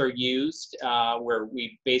 Ultrasounds are used where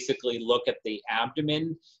we basically look at the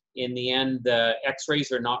abdomen In the end, the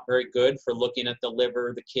x-rays are not very good for looking at the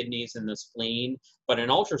liver, the kidneys, and the spleen, but an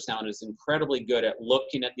ultrasound is incredibly good at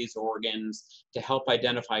looking at these organs to help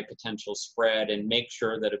identify potential spread and make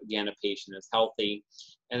sure that, again, a patient is healthy.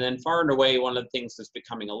 And then far and away, one of the things that's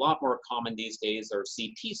becoming a lot more common these days are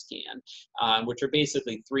CT scan, which are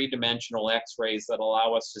basically three-dimensional x-rays that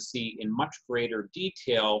allow us to see in much greater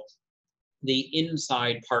detail the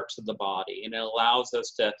inside parts of the body, and it allows us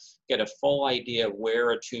to get a full idea of where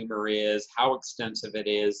a tumor is, how extensive it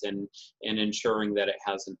is, and ensuring that it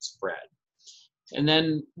hasn't spread. And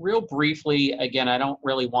then real briefly, again, I don't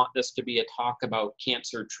really want this to be a talk about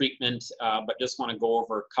cancer treatment, but just want to go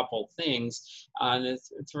over a couple things.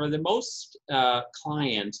 For the most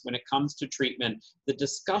clients, when it comes to treatment, the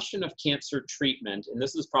discussion of cancer treatment, and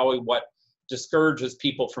this is probably what discourages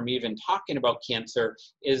people from even talking about cancer,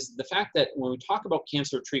 is the fact that when we talk about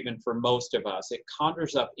cancer treatment, for most of us, it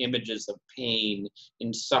conjures up images of pain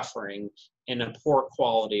and suffering and a poor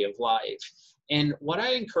quality of life. And what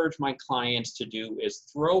I encourage my clients to do is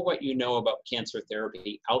throw what you know about cancer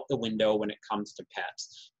therapy out the window when it comes to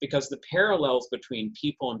pets, because the parallels between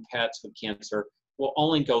people and pets with cancer will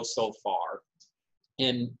only go so far.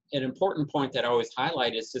 And an important point that I always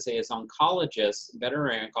highlight is to say, as oncologists,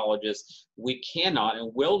 veterinary oncologists, we cannot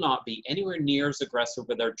and will not be anywhere near as aggressive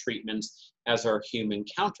with our treatments as our human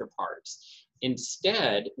counterparts.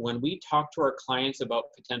 Instead, when we talk to our clients about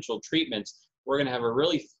potential treatments, we're going to have a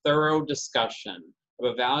really thorough discussion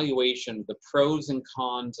of evaluation of the pros and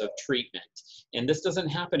cons of treatment. And this doesn't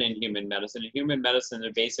happen in human medicine. In human medicine,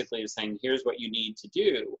 they're basically saying, here's what you need to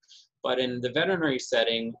do. But in the veterinary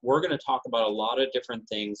setting, we're going to talk about a lot of different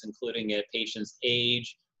things, including a patient's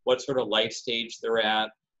age, what sort of life stage they're at,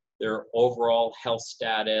 their overall health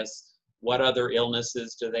status, what other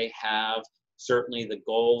illnesses do they have, certainly the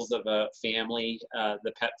goals of a family,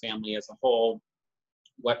 the pet family as a whole,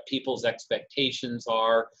 what people's expectations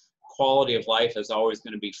are. Quality of life is always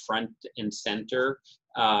going to be front and center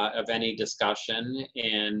of any discussion,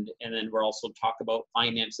 and then we'll also talk about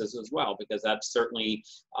finances as well, because that's certainly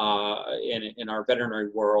in our veterinary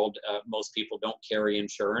world, most people don't carry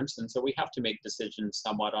insurance, and so we have to make decisions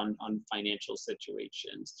somewhat on financial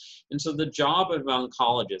situations. And so the job of an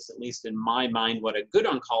oncologist, at least in my mind, what a good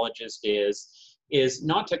oncologist is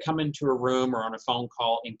not to come into a room or on a phone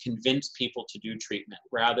call and convince people to do treatment.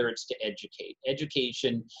 Rather, it's to educate.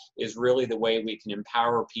 Education is really the way we can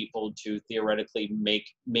empower people to theoretically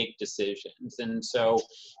make decisions. And so if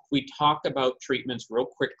we talk about treatments real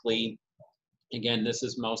quickly, again, this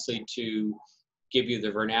is mostly to give you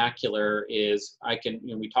the vernacular, is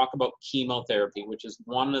we talk about chemotherapy, which is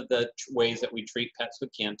one of the ways that we treat pets with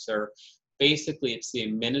cancer. Basically, it's the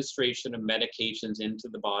administration of medications into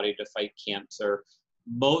the body to fight cancer.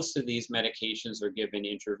 Most of these medications are given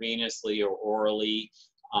intravenously or orally.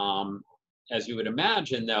 As you would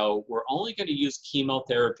imagine, though, we're only going to use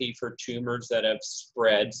chemotherapy for tumors that have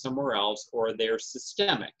spread somewhere else or they're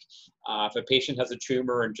systemic. If a patient has a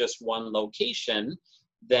tumor in just one location,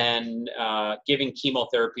 then giving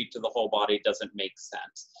chemotherapy to the whole body doesn't make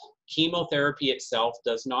sense. Chemotherapy itself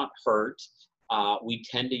does not hurt. We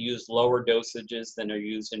tend to use lower dosages than are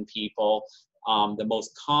used in people. The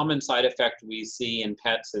most common side effect we see in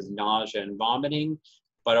pets is nausea and vomiting,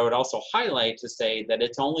 but I would also highlight to say that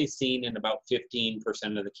it's only seen in about 15%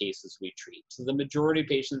 of the cases we treat. So the majority of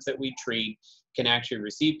patients that we treat can actually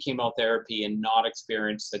receive chemotherapy and not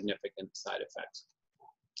experience significant side effects.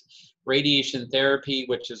 Radiation therapy,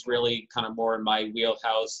 which is really kind of more in my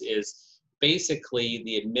wheelhouse, is basically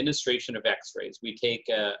the administration of x-rays. We take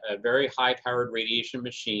a very high-powered radiation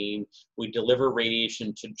machine, we deliver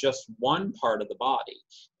radiation to just one part of the body.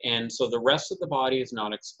 And so the rest of the body is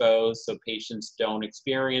not exposed, so patients don't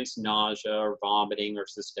experience nausea or vomiting or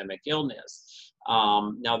systemic illness.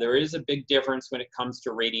 Now, there is a big difference when it comes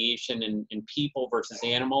to radiation in people versus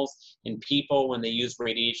animals. In people, when they use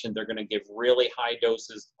radiation, they're going to give really high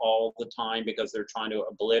doses all the time because they're trying to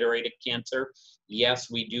obliterate a cancer. Yes,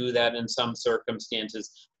 we do that in some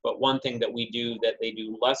circumstances, but one thing that we do that they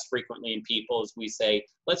do less frequently in people is we say,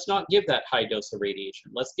 let's not give that high dose of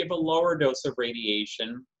radiation. Let's give a lower dose of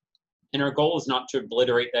radiation. And our goal is not to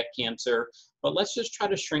obliterate that cancer, but let's just try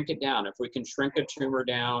to shrink it down. If we can shrink a tumor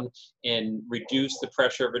down and reduce the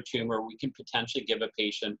pressure of a tumor, we can potentially give a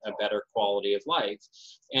patient a better quality of life.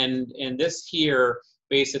 And this here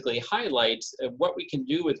basically highlights what we can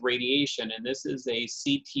do with radiation. And this is a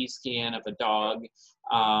CT scan of a dog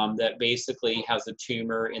that basically has a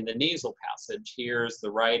tumor in the nasal passage. Here's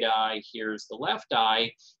the right eye, here's the left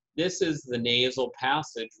eye. This is the nasal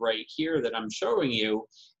passage right here that I'm showing you.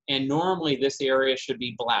 And normally this area should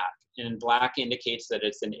be black. and black indicates that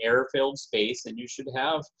it's an air-filled space and you should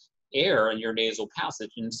have air in your nasal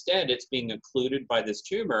passage. Instead, it's being occluded by this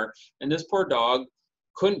tumor, and this poor dog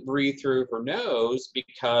couldn't breathe through her nose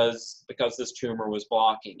because this tumor was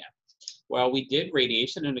blocking it. Well, we did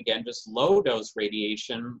radiation, and again, just low dose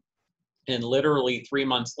radiation, and literally 3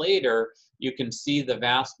 months later, you can see the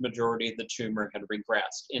vast majority of the tumor had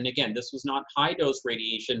regressed. And again, this was not high dose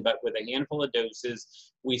radiation, but with a handful of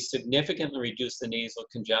doses, we significantly reduced the nasal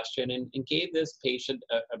congestion and gave this patient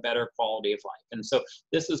a better quality of life. And so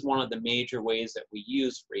this is one of the major ways that we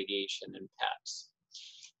use radiation in pets.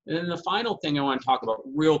 And then the final thing I want to talk about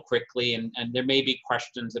real quickly, and there may be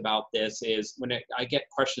questions about this, is when I get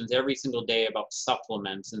questions every single day about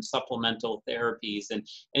supplements and supplemental therapies and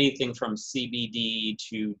anything from CBD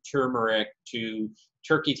to turmeric to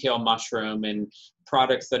turkey tail mushroom and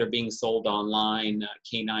products that are being sold online,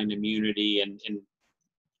 canine immunity, and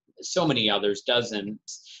so many others,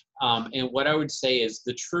 dozens. And what I would say is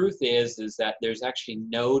the truth is that there's actually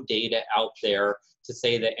no data out there to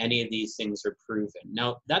say that any of these things are proven.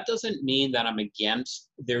 Now, that doesn't mean that I'm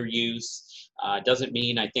against their use. Doesn't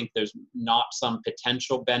mean I think there's not some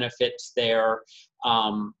potential benefits there,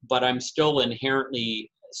 but I'm still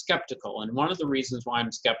inherently skeptical. And one of the reasons why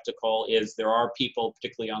I'm skeptical is there are people,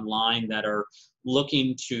 particularly online, that are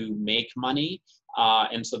looking to make money.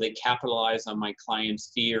 And so they capitalize on my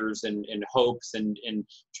clients' fears and hopes and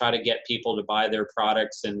try to get people to buy their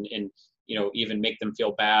products and you know, even make them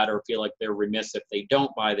feel bad or feel like they're remiss if they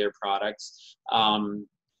don't buy their products.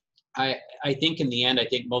 I think in the end, I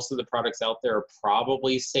think most of the products out there are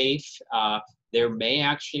probably safe. There may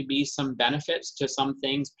actually be some benefits to some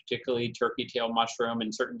things, particularly turkey tail mushroom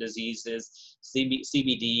and certain diseases.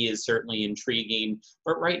 CBD is certainly intriguing,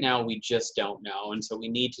 but right now we just don't know. And so we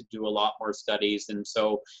need to do a lot more studies. And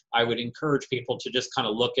so I would encourage people to just kind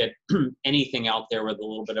of look at anything out there with a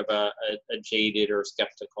little bit of a jaded or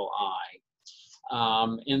skeptical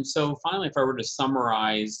eye. And so finally, if I were to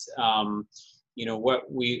summarize, you know, what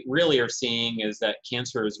we really are seeing is that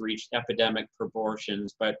cancer has reached epidemic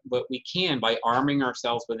proportions, but we can, by arming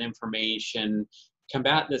ourselves with information,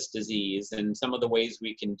 combat this disease. And some of the ways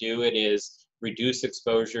we can do it is reduce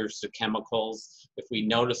exposures to chemicals. If we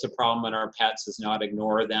notice a problem in our pets, is not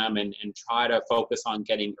ignore them and try to focus on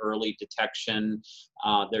getting early detection.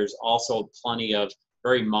 There's also plenty of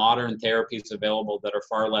very modern therapies available that are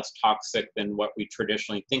far less toxic than what we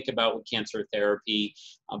traditionally think about with cancer therapy.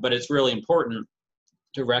 But it's really important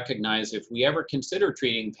to recognize if we ever consider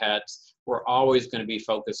treating pets, we're always going to be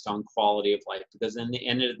focused on quality of life, because in the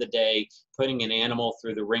end of the day, putting an animal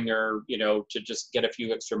through the ringer, you know, to just get a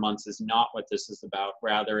few extra months is not what this is about.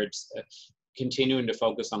 Rather, it's continuing to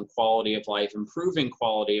focus on quality of life, improving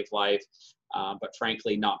quality of life, but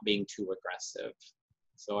frankly, not being too aggressive.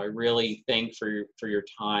 So I really thank for your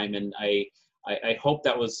time, and I hope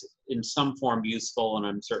that was in some form useful, and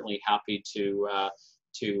I'm certainly happy to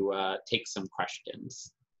take some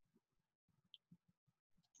questions.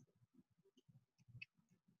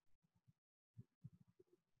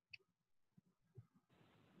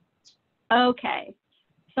 Okay.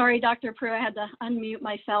 Sorry, Dr. Proulx, I had to unmute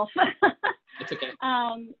myself. It's okay.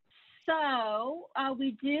 So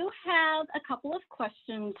we do have a couple of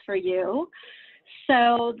questions for you.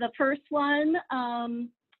 So the first one,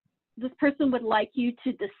 this person would like you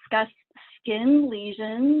to discuss skin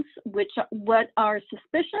lesions, what are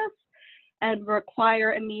suspicious and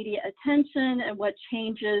require immediate attention, and what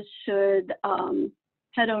changes should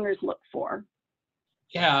pet owners look for.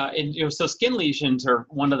 Yeah, and you know, so skin lesions are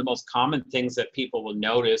one of the most common things that people will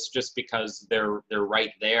notice just because they're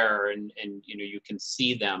right there, and you know, you can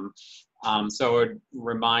see them. So I would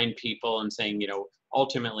remind people and saying, you know,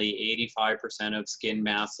 ultimately 85% of skin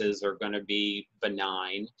masses are going to be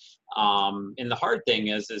benign. And the hard thing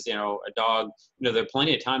is, you know, a dog, you know, there are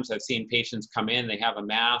plenty of times I've seen patients come in, they have a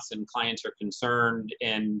mass and clients are concerned,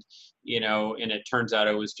 and, you know, and it turns out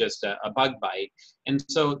it was just a bug bite. And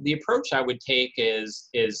so the approach I would take is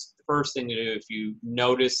the first thing to do, if you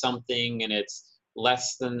notice something and it's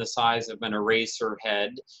less than the size of an eraser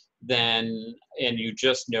head, then, and you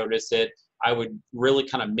just notice it, I would really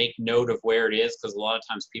kind of make note of where it is, because a lot of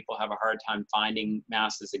times people have a hard time finding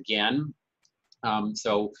masses again.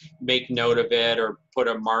 So make note of it, or put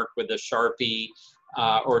a mark with a Sharpie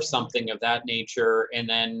or something of that nature, and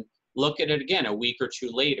then look at it again a week or two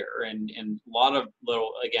later. And a lot of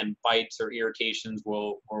little, again, bites or irritations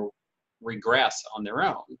will regress on their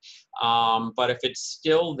own. But if it's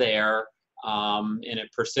still there and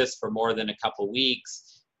it persists for more than a couple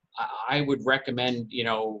weeks, I would recommend, you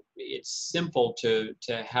know, it's simple to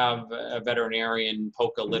have a veterinarian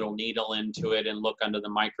poke a little needle into it and look under the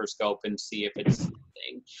microscope and see if it's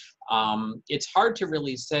something. It's hard to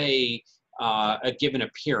really say a given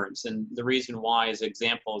appearance. And the reason why, as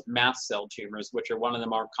example, is mast cell tumors, which are one of the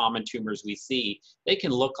more common tumors we see. They can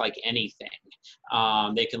look like anything.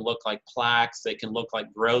 They can look like plaques, they can look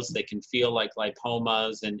like growths, they can feel like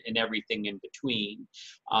lipomas and everything in between.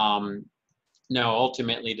 Now,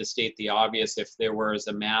 ultimately, to state the obvious, if there was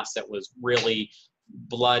a mass that was really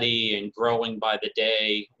bloody and growing by the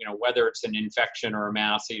day, whether it's an infection or a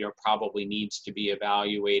mass, probably needs to be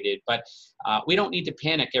evaluated. But we don't need to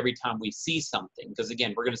panic every time we see something, because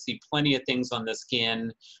again, we're going to see plenty of things on the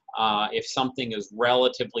skin. If something is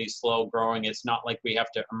relatively slow growing, it's not like we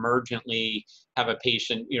have to emergently have a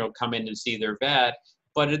patient, come in and see their vet.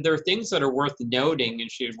 But there are things that are worth noting,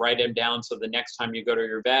 and she'd write them down so the next time you go to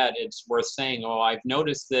your vet, it's worth saying, oh, I've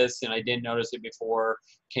noticed this and I didn't notice it before.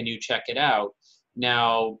 Can you check it out?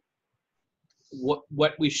 Now,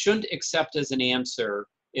 what we shouldn't accept as an answer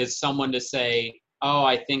is someone to say, oh,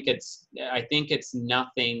 I think it's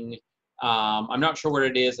nothing. I'm not sure what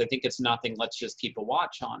it is. I think it's nothing. Let's just keep a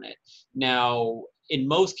watch on it. Now, in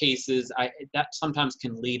most cases, that sometimes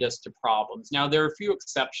can lead us to problems. Now, there are a few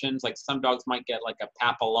exceptions, like some dogs might get like a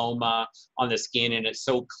papilloma on the skin and it's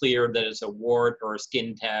so clear that it's a wart or a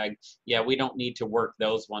skin tag. Yeah, we don't need to work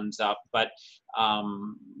those ones up, but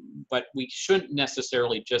we shouldn't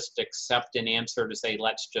necessarily just accept an answer to say,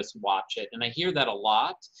 let's just watch it. And I hear that a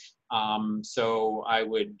lot. So I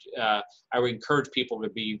would encourage people to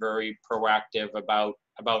be very proactive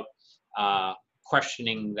about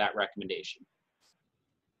questioning that recommendation.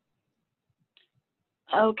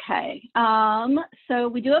 Okay, so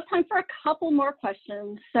we do have time for a couple more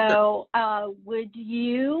questions. So would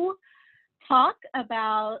you talk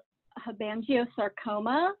about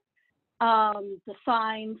hemangiosarcoma, the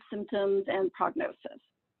signs, symptoms, and prognosis?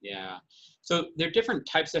 Yeah, so there are different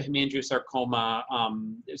types of hemangiosarcoma.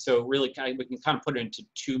 So really, we can kind of put it into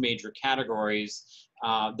two major categories.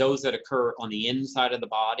 Those that occur on the inside of the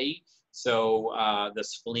body, so the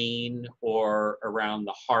spleen or around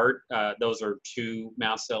the heart. Those are two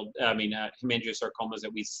hemangiosarcomas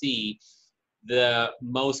that we see. The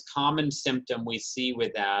most common symptom we see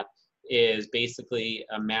with that is basically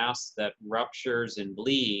a mass that ruptures and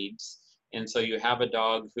bleeds. And so you have a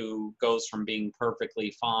dog who goes from being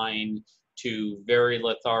perfectly fine to very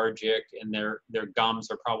lethargic, and their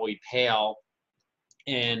gums are probably pale,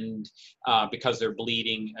 and because they're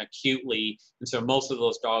bleeding acutely. And so most of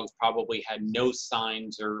those dogs probably had no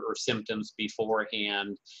signs or symptoms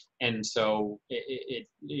beforehand. And so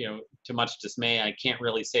to much dismay, I can't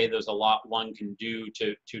really say there's a lot one can do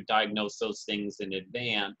to diagnose those things in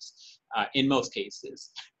advance in most cases.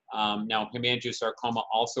 Now, hemangiosarcoma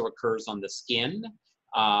also occurs on the skin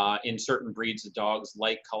in certain breeds of dogs,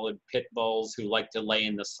 light-colored pit bulls who like to lay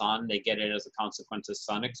in the sun. They get it as a consequence of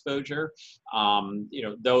sun exposure.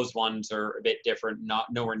 Those ones are a bit different,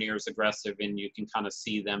 nowhere near as aggressive, and you can kind of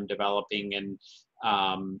see them developing. And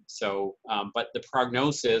but the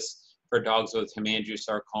prognosis for dogs with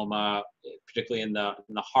hemangiosarcoma, particularly in the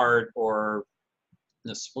heart or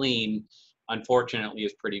the spleen, unfortunately,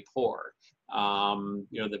 is pretty poor.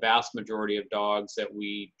 The vast majority of dogs that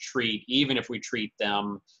we treat, even if we treat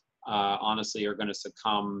them, honestly, are going to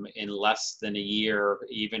succumb in less than a year,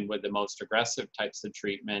 even with the most aggressive types of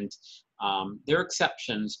treatment. There are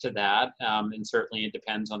exceptions to that, and certainly it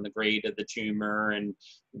depends on the grade of the tumor and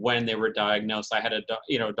when they were diagnosed. I had a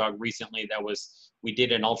dog recently that we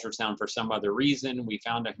did an ultrasound for some other reason. We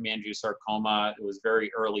found a hemangiosarcoma. It was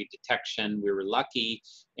very early detection. We were lucky,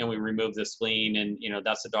 and we removed the spleen. And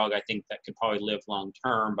that's a dog I think that could probably live long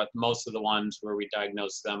term. But most of the ones where we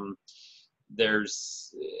diagnose them,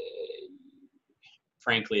 there's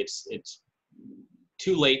frankly, it's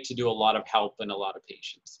too late to do a lot of help in a lot of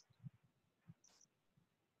patients.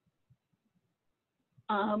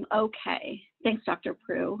 Okay, thanks, Dr.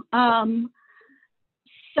 Proulx.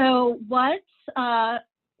 So what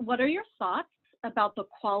are your thoughts about the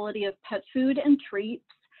quality of pet food and treats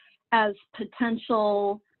as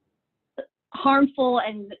potential harmful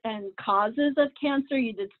and causes of cancer?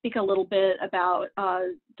 You did speak a little bit about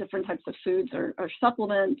different types of foods or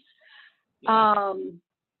supplements.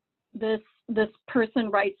 This person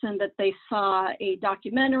writes in that they saw a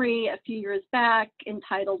documentary a few years back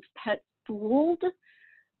entitled Pet Fooled,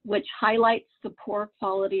 which highlights the poor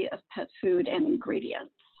quality of pet food and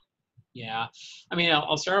ingredients. Yeah, I mean,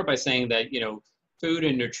 I'll start by saying that, food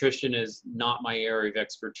and nutrition is not my area of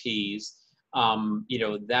expertise.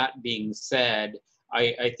 That being said,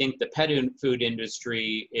 I think the pet food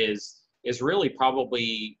industry is really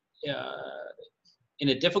probably in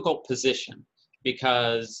a difficult position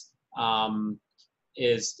because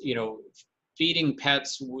feeding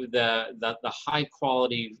pets with the high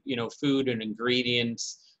quality, food and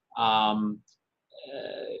ingredients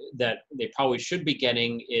that they probably should be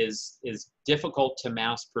getting is difficult to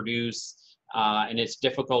mass produce, and it's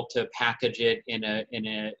difficult to package it in a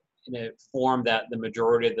form that the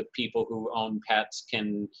majority of the people who own pets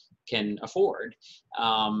can afford.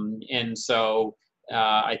 And so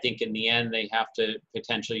I think in the end they have to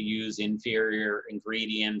potentially use inferior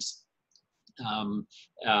ingredients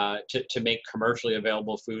to make commercially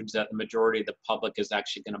available foods that the majority of the public is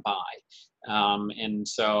actually going to buy. And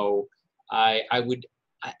so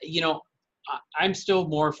I'm still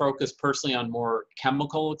more focused personally on more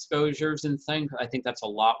chemical exposures and things. I think that's a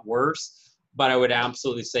lot worse. But I would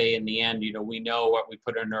absolutely say in the end, we know what we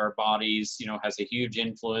put into our bodies, has a huge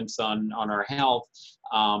influence on our health,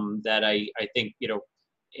 that I think,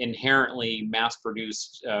 inherently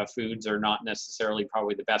mass-produced foods are not necessarily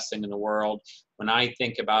probably the best thing in the world. When I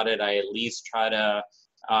think about it, I at least try to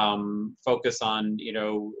focus on,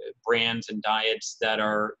 brands and diets that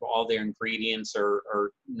are all their ingredients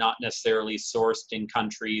are not necessarily sourced in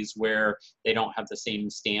countries where they don't have the same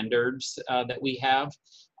standards that we have.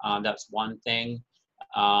 That's one thing.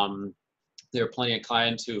 There are plenty of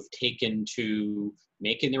clients who have taken to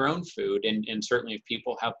making their own food, and certainly if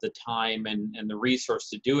people have the time and the resource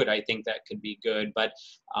to do it, I think that could be good. But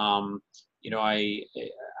I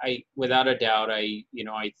without a doubt, I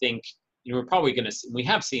think we're probably going to, we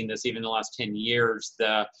have seen this even in the last 10 years,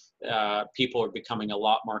 the people are becoming a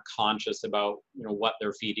lot more conscious about what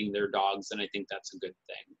they're feeding their dogs, and I think that's a good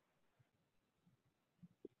thing.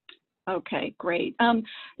 Okay, great.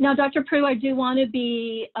 Now, Dr. Proulx, I do want to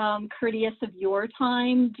be courteous of your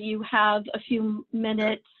time. Do you have a few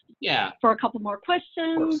minutes for a couple more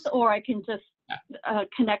questions, or I can just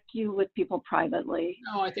connect you with people privately?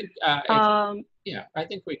 No, I think, I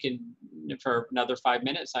think we can, for another 5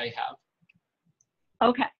 minutes I have.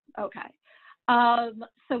 Okay.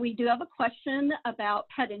 So we do have a question about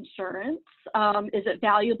pet insurance. Is it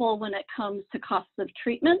valuable when it comes to costs of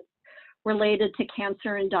treatment related to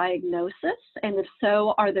cancer and diagnosis? And if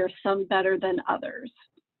so, are there some better than others?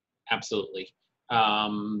 Absolutely.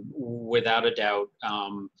 Without a doubt,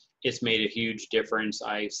 it's made a huge difference.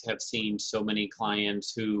 I have seen so many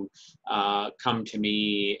clients who come to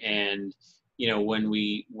me, and when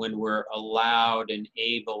we're allowed and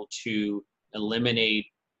able to eliminate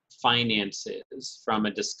finances from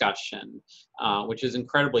a discussion, which is an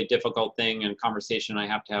incredibly difficult thing and conversation I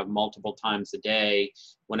have to have multiple times a day.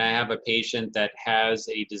 When I have a patient that has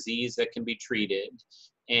a disease that can be treated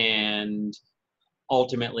and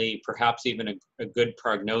ultimately perhaps even a good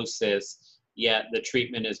prognosis, yet the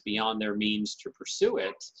treatment is beyond their means to pursue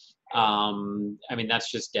it, I mean,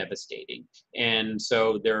 that's just devastating. And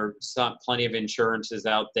so there are plenty of insurances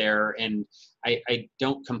out there, and I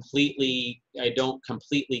don't completely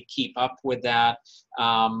keep up with that,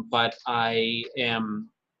 but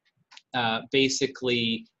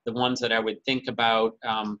the ones that I would think about,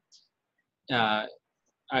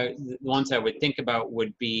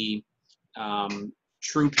 would be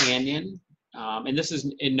Trupanion. And this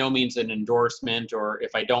is in no means an endorsement, or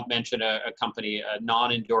if I don't mention a company, a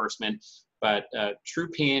non-endorsement, but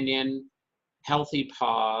Trupanion, Healthy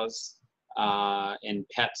Paws, and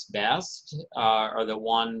Pets Best are the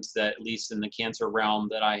ones that, at least in the cancer realm,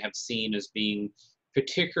 that I have seen as being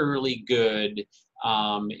particularly good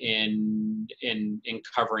in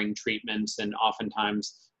covering treatments, and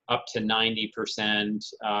oftentimes up to 90%,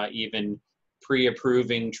 even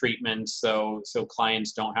pre-approving treatments, so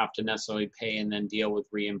clients don't have to necessarily pay and then deal with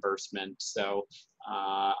reimbursement. So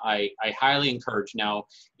I highly encourage. Now,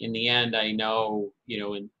 in the end, I know,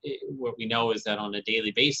 what we know is that on a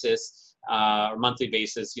daily basis or monthly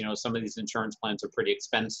basis, some of these insurance plans are pretty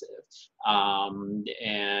expensive, and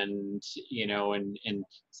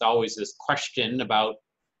it's always this question about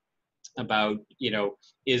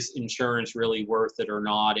is insurance really worth it or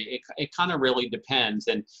not? It kind of really depends.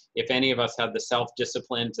 And if any of us have the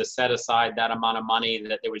self-discipline to set aside that amount of money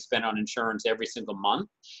that they would spend on insurance every single month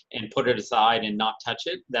and put it aside and not touch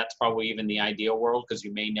it, that's probably even the ideal world, because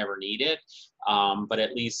you may never need it. But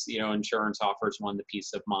at least, insurance offers one the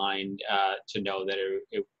peace of mind to know that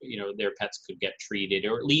their pets could get treated,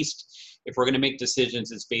 or at least if we're going to make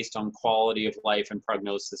decisions, it's based on quality of life and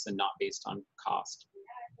prognosis and not based on cost.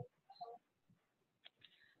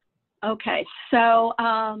 Okay, so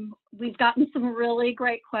we've gotten some really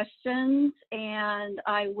great questions, and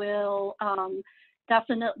I will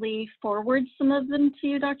definitely forward some of them to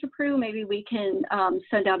you, Dr. Proulx. Maybe we can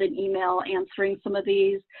send out an email answering some of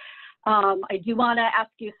these. I do want to ask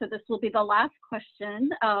you, so this will be the last question.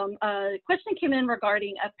 A question came in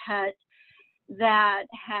regarding a pet that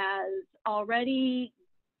has already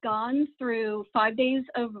gone through 5 days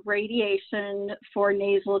of radiation for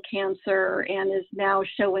nasal cancer and is now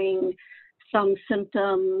showing some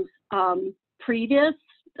symptoms previous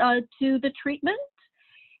to the treatment?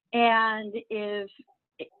 And is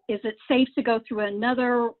it safe to go through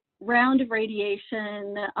another round of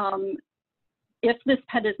radiation if this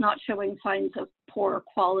pet is not showing signs of poor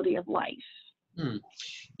quality of life?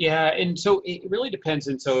 Yeah, and so it really depends.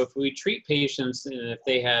 And so if we treat patients and if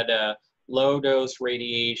they had a low dose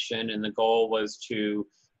radiation and the goal was to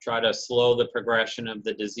try to slow the progression of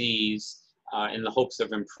the disease in the hopes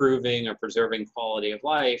of improving or preserving quality of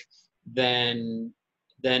life, then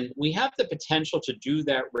we have the potential to do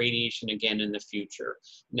that radiation again in the future.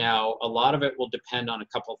 Now, a lot of it will depend on a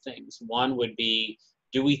couple things. One would be,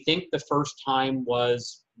 do we think the first time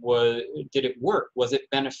did it work? Was it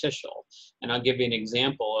beneficial? And I'll give you an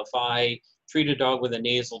example. If I treat a dog with a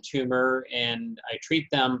nasal tumor and I treat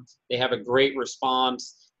them, they have a great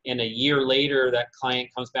response, and a year later that client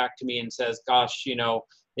comes back to me and says, gosh, you know,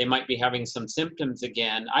 they might be having some symptoms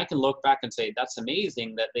again, I can look back and say, that's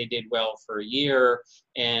amazing that they did well for a year,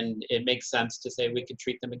 and it makes sense to say we could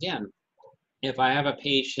treat them again. If I have a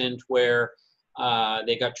patient where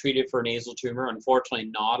they got treated for a nasal tumor, unfortunately,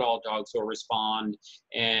 not all dogs will respond,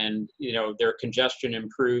 and you know their congestion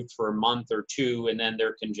improved for a month or two, and then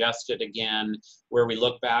they're congested again, where we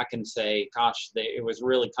look back and say, gosh, it was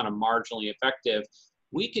really kind of marginally effective.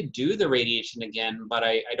 We could do the radiation again, but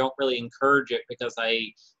I don't really encourage it because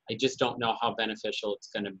I just don't know how beneficial it's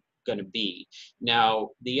going to be. Now,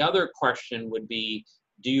 the other question would be,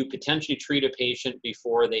 do you potentially treat a patient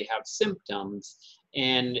before they have symptoms?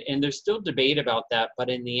 And there's still debate about that, but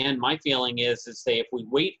in the end, my feeling is say if we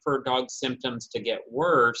wait for a dog's symptoms to get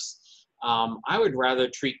worse, I would rather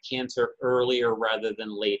treat cancer earlier rather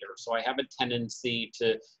than later. So I have a tendency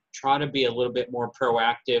to try to be a little bit more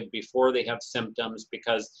proactive before they have symptoms,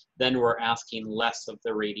 because then we're asking less of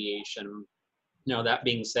the radiation. Now, that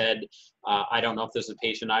being said, I don't know if there's a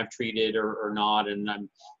patient I've treated or not, and I'm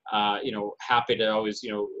happy to always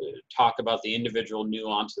talk about the individual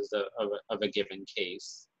nuances of a given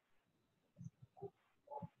case.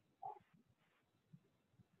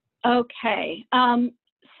 Okay.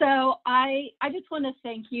 So I just want to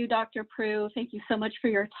thank you, Dr. Proulx. Thank you so much for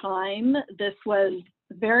your time. This was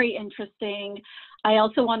very interesting. I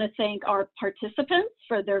also want to thank our participants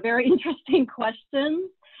for their very interesting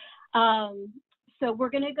questions. So we're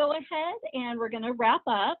going to go ahead and we're going to wrap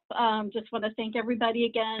up. Just want to thank everybody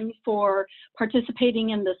again for participating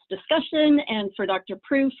in this discussion, and for Dr.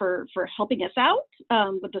 Proulx for helping us out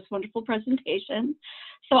with this wonderful presentation.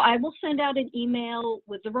 So I will send out an email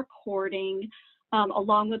with the recording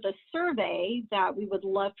along with a survey that we would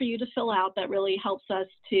love for you to fill out. That really helps us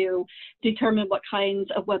to determine what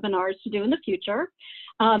kinds of webinars to do in the future.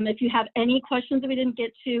 If you have any questions that we didn't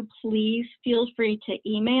get to, please feel free to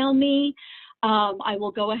email me. I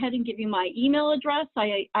will go ahead and give you my email address.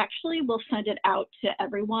 I actually will send it out to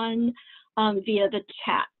everyone via the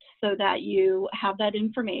chat so that you have that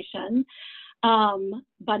information.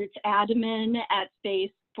 But it's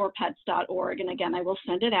admin@spaceforpets.org. And again, I will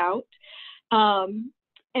send it out.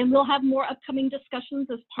 And we'll have more upcoming discussions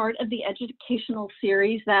as part of the educational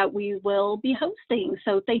series that we will be hosting.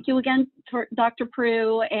 So thank you again, for Dr.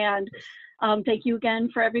 Proulx, and thank you again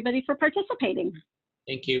for everybody for participating.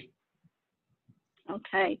 Thank you.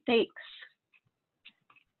 Okay, thanks.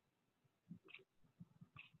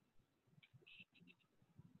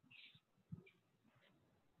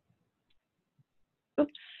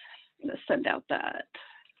 Oops, I'm going to send out that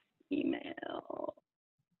email.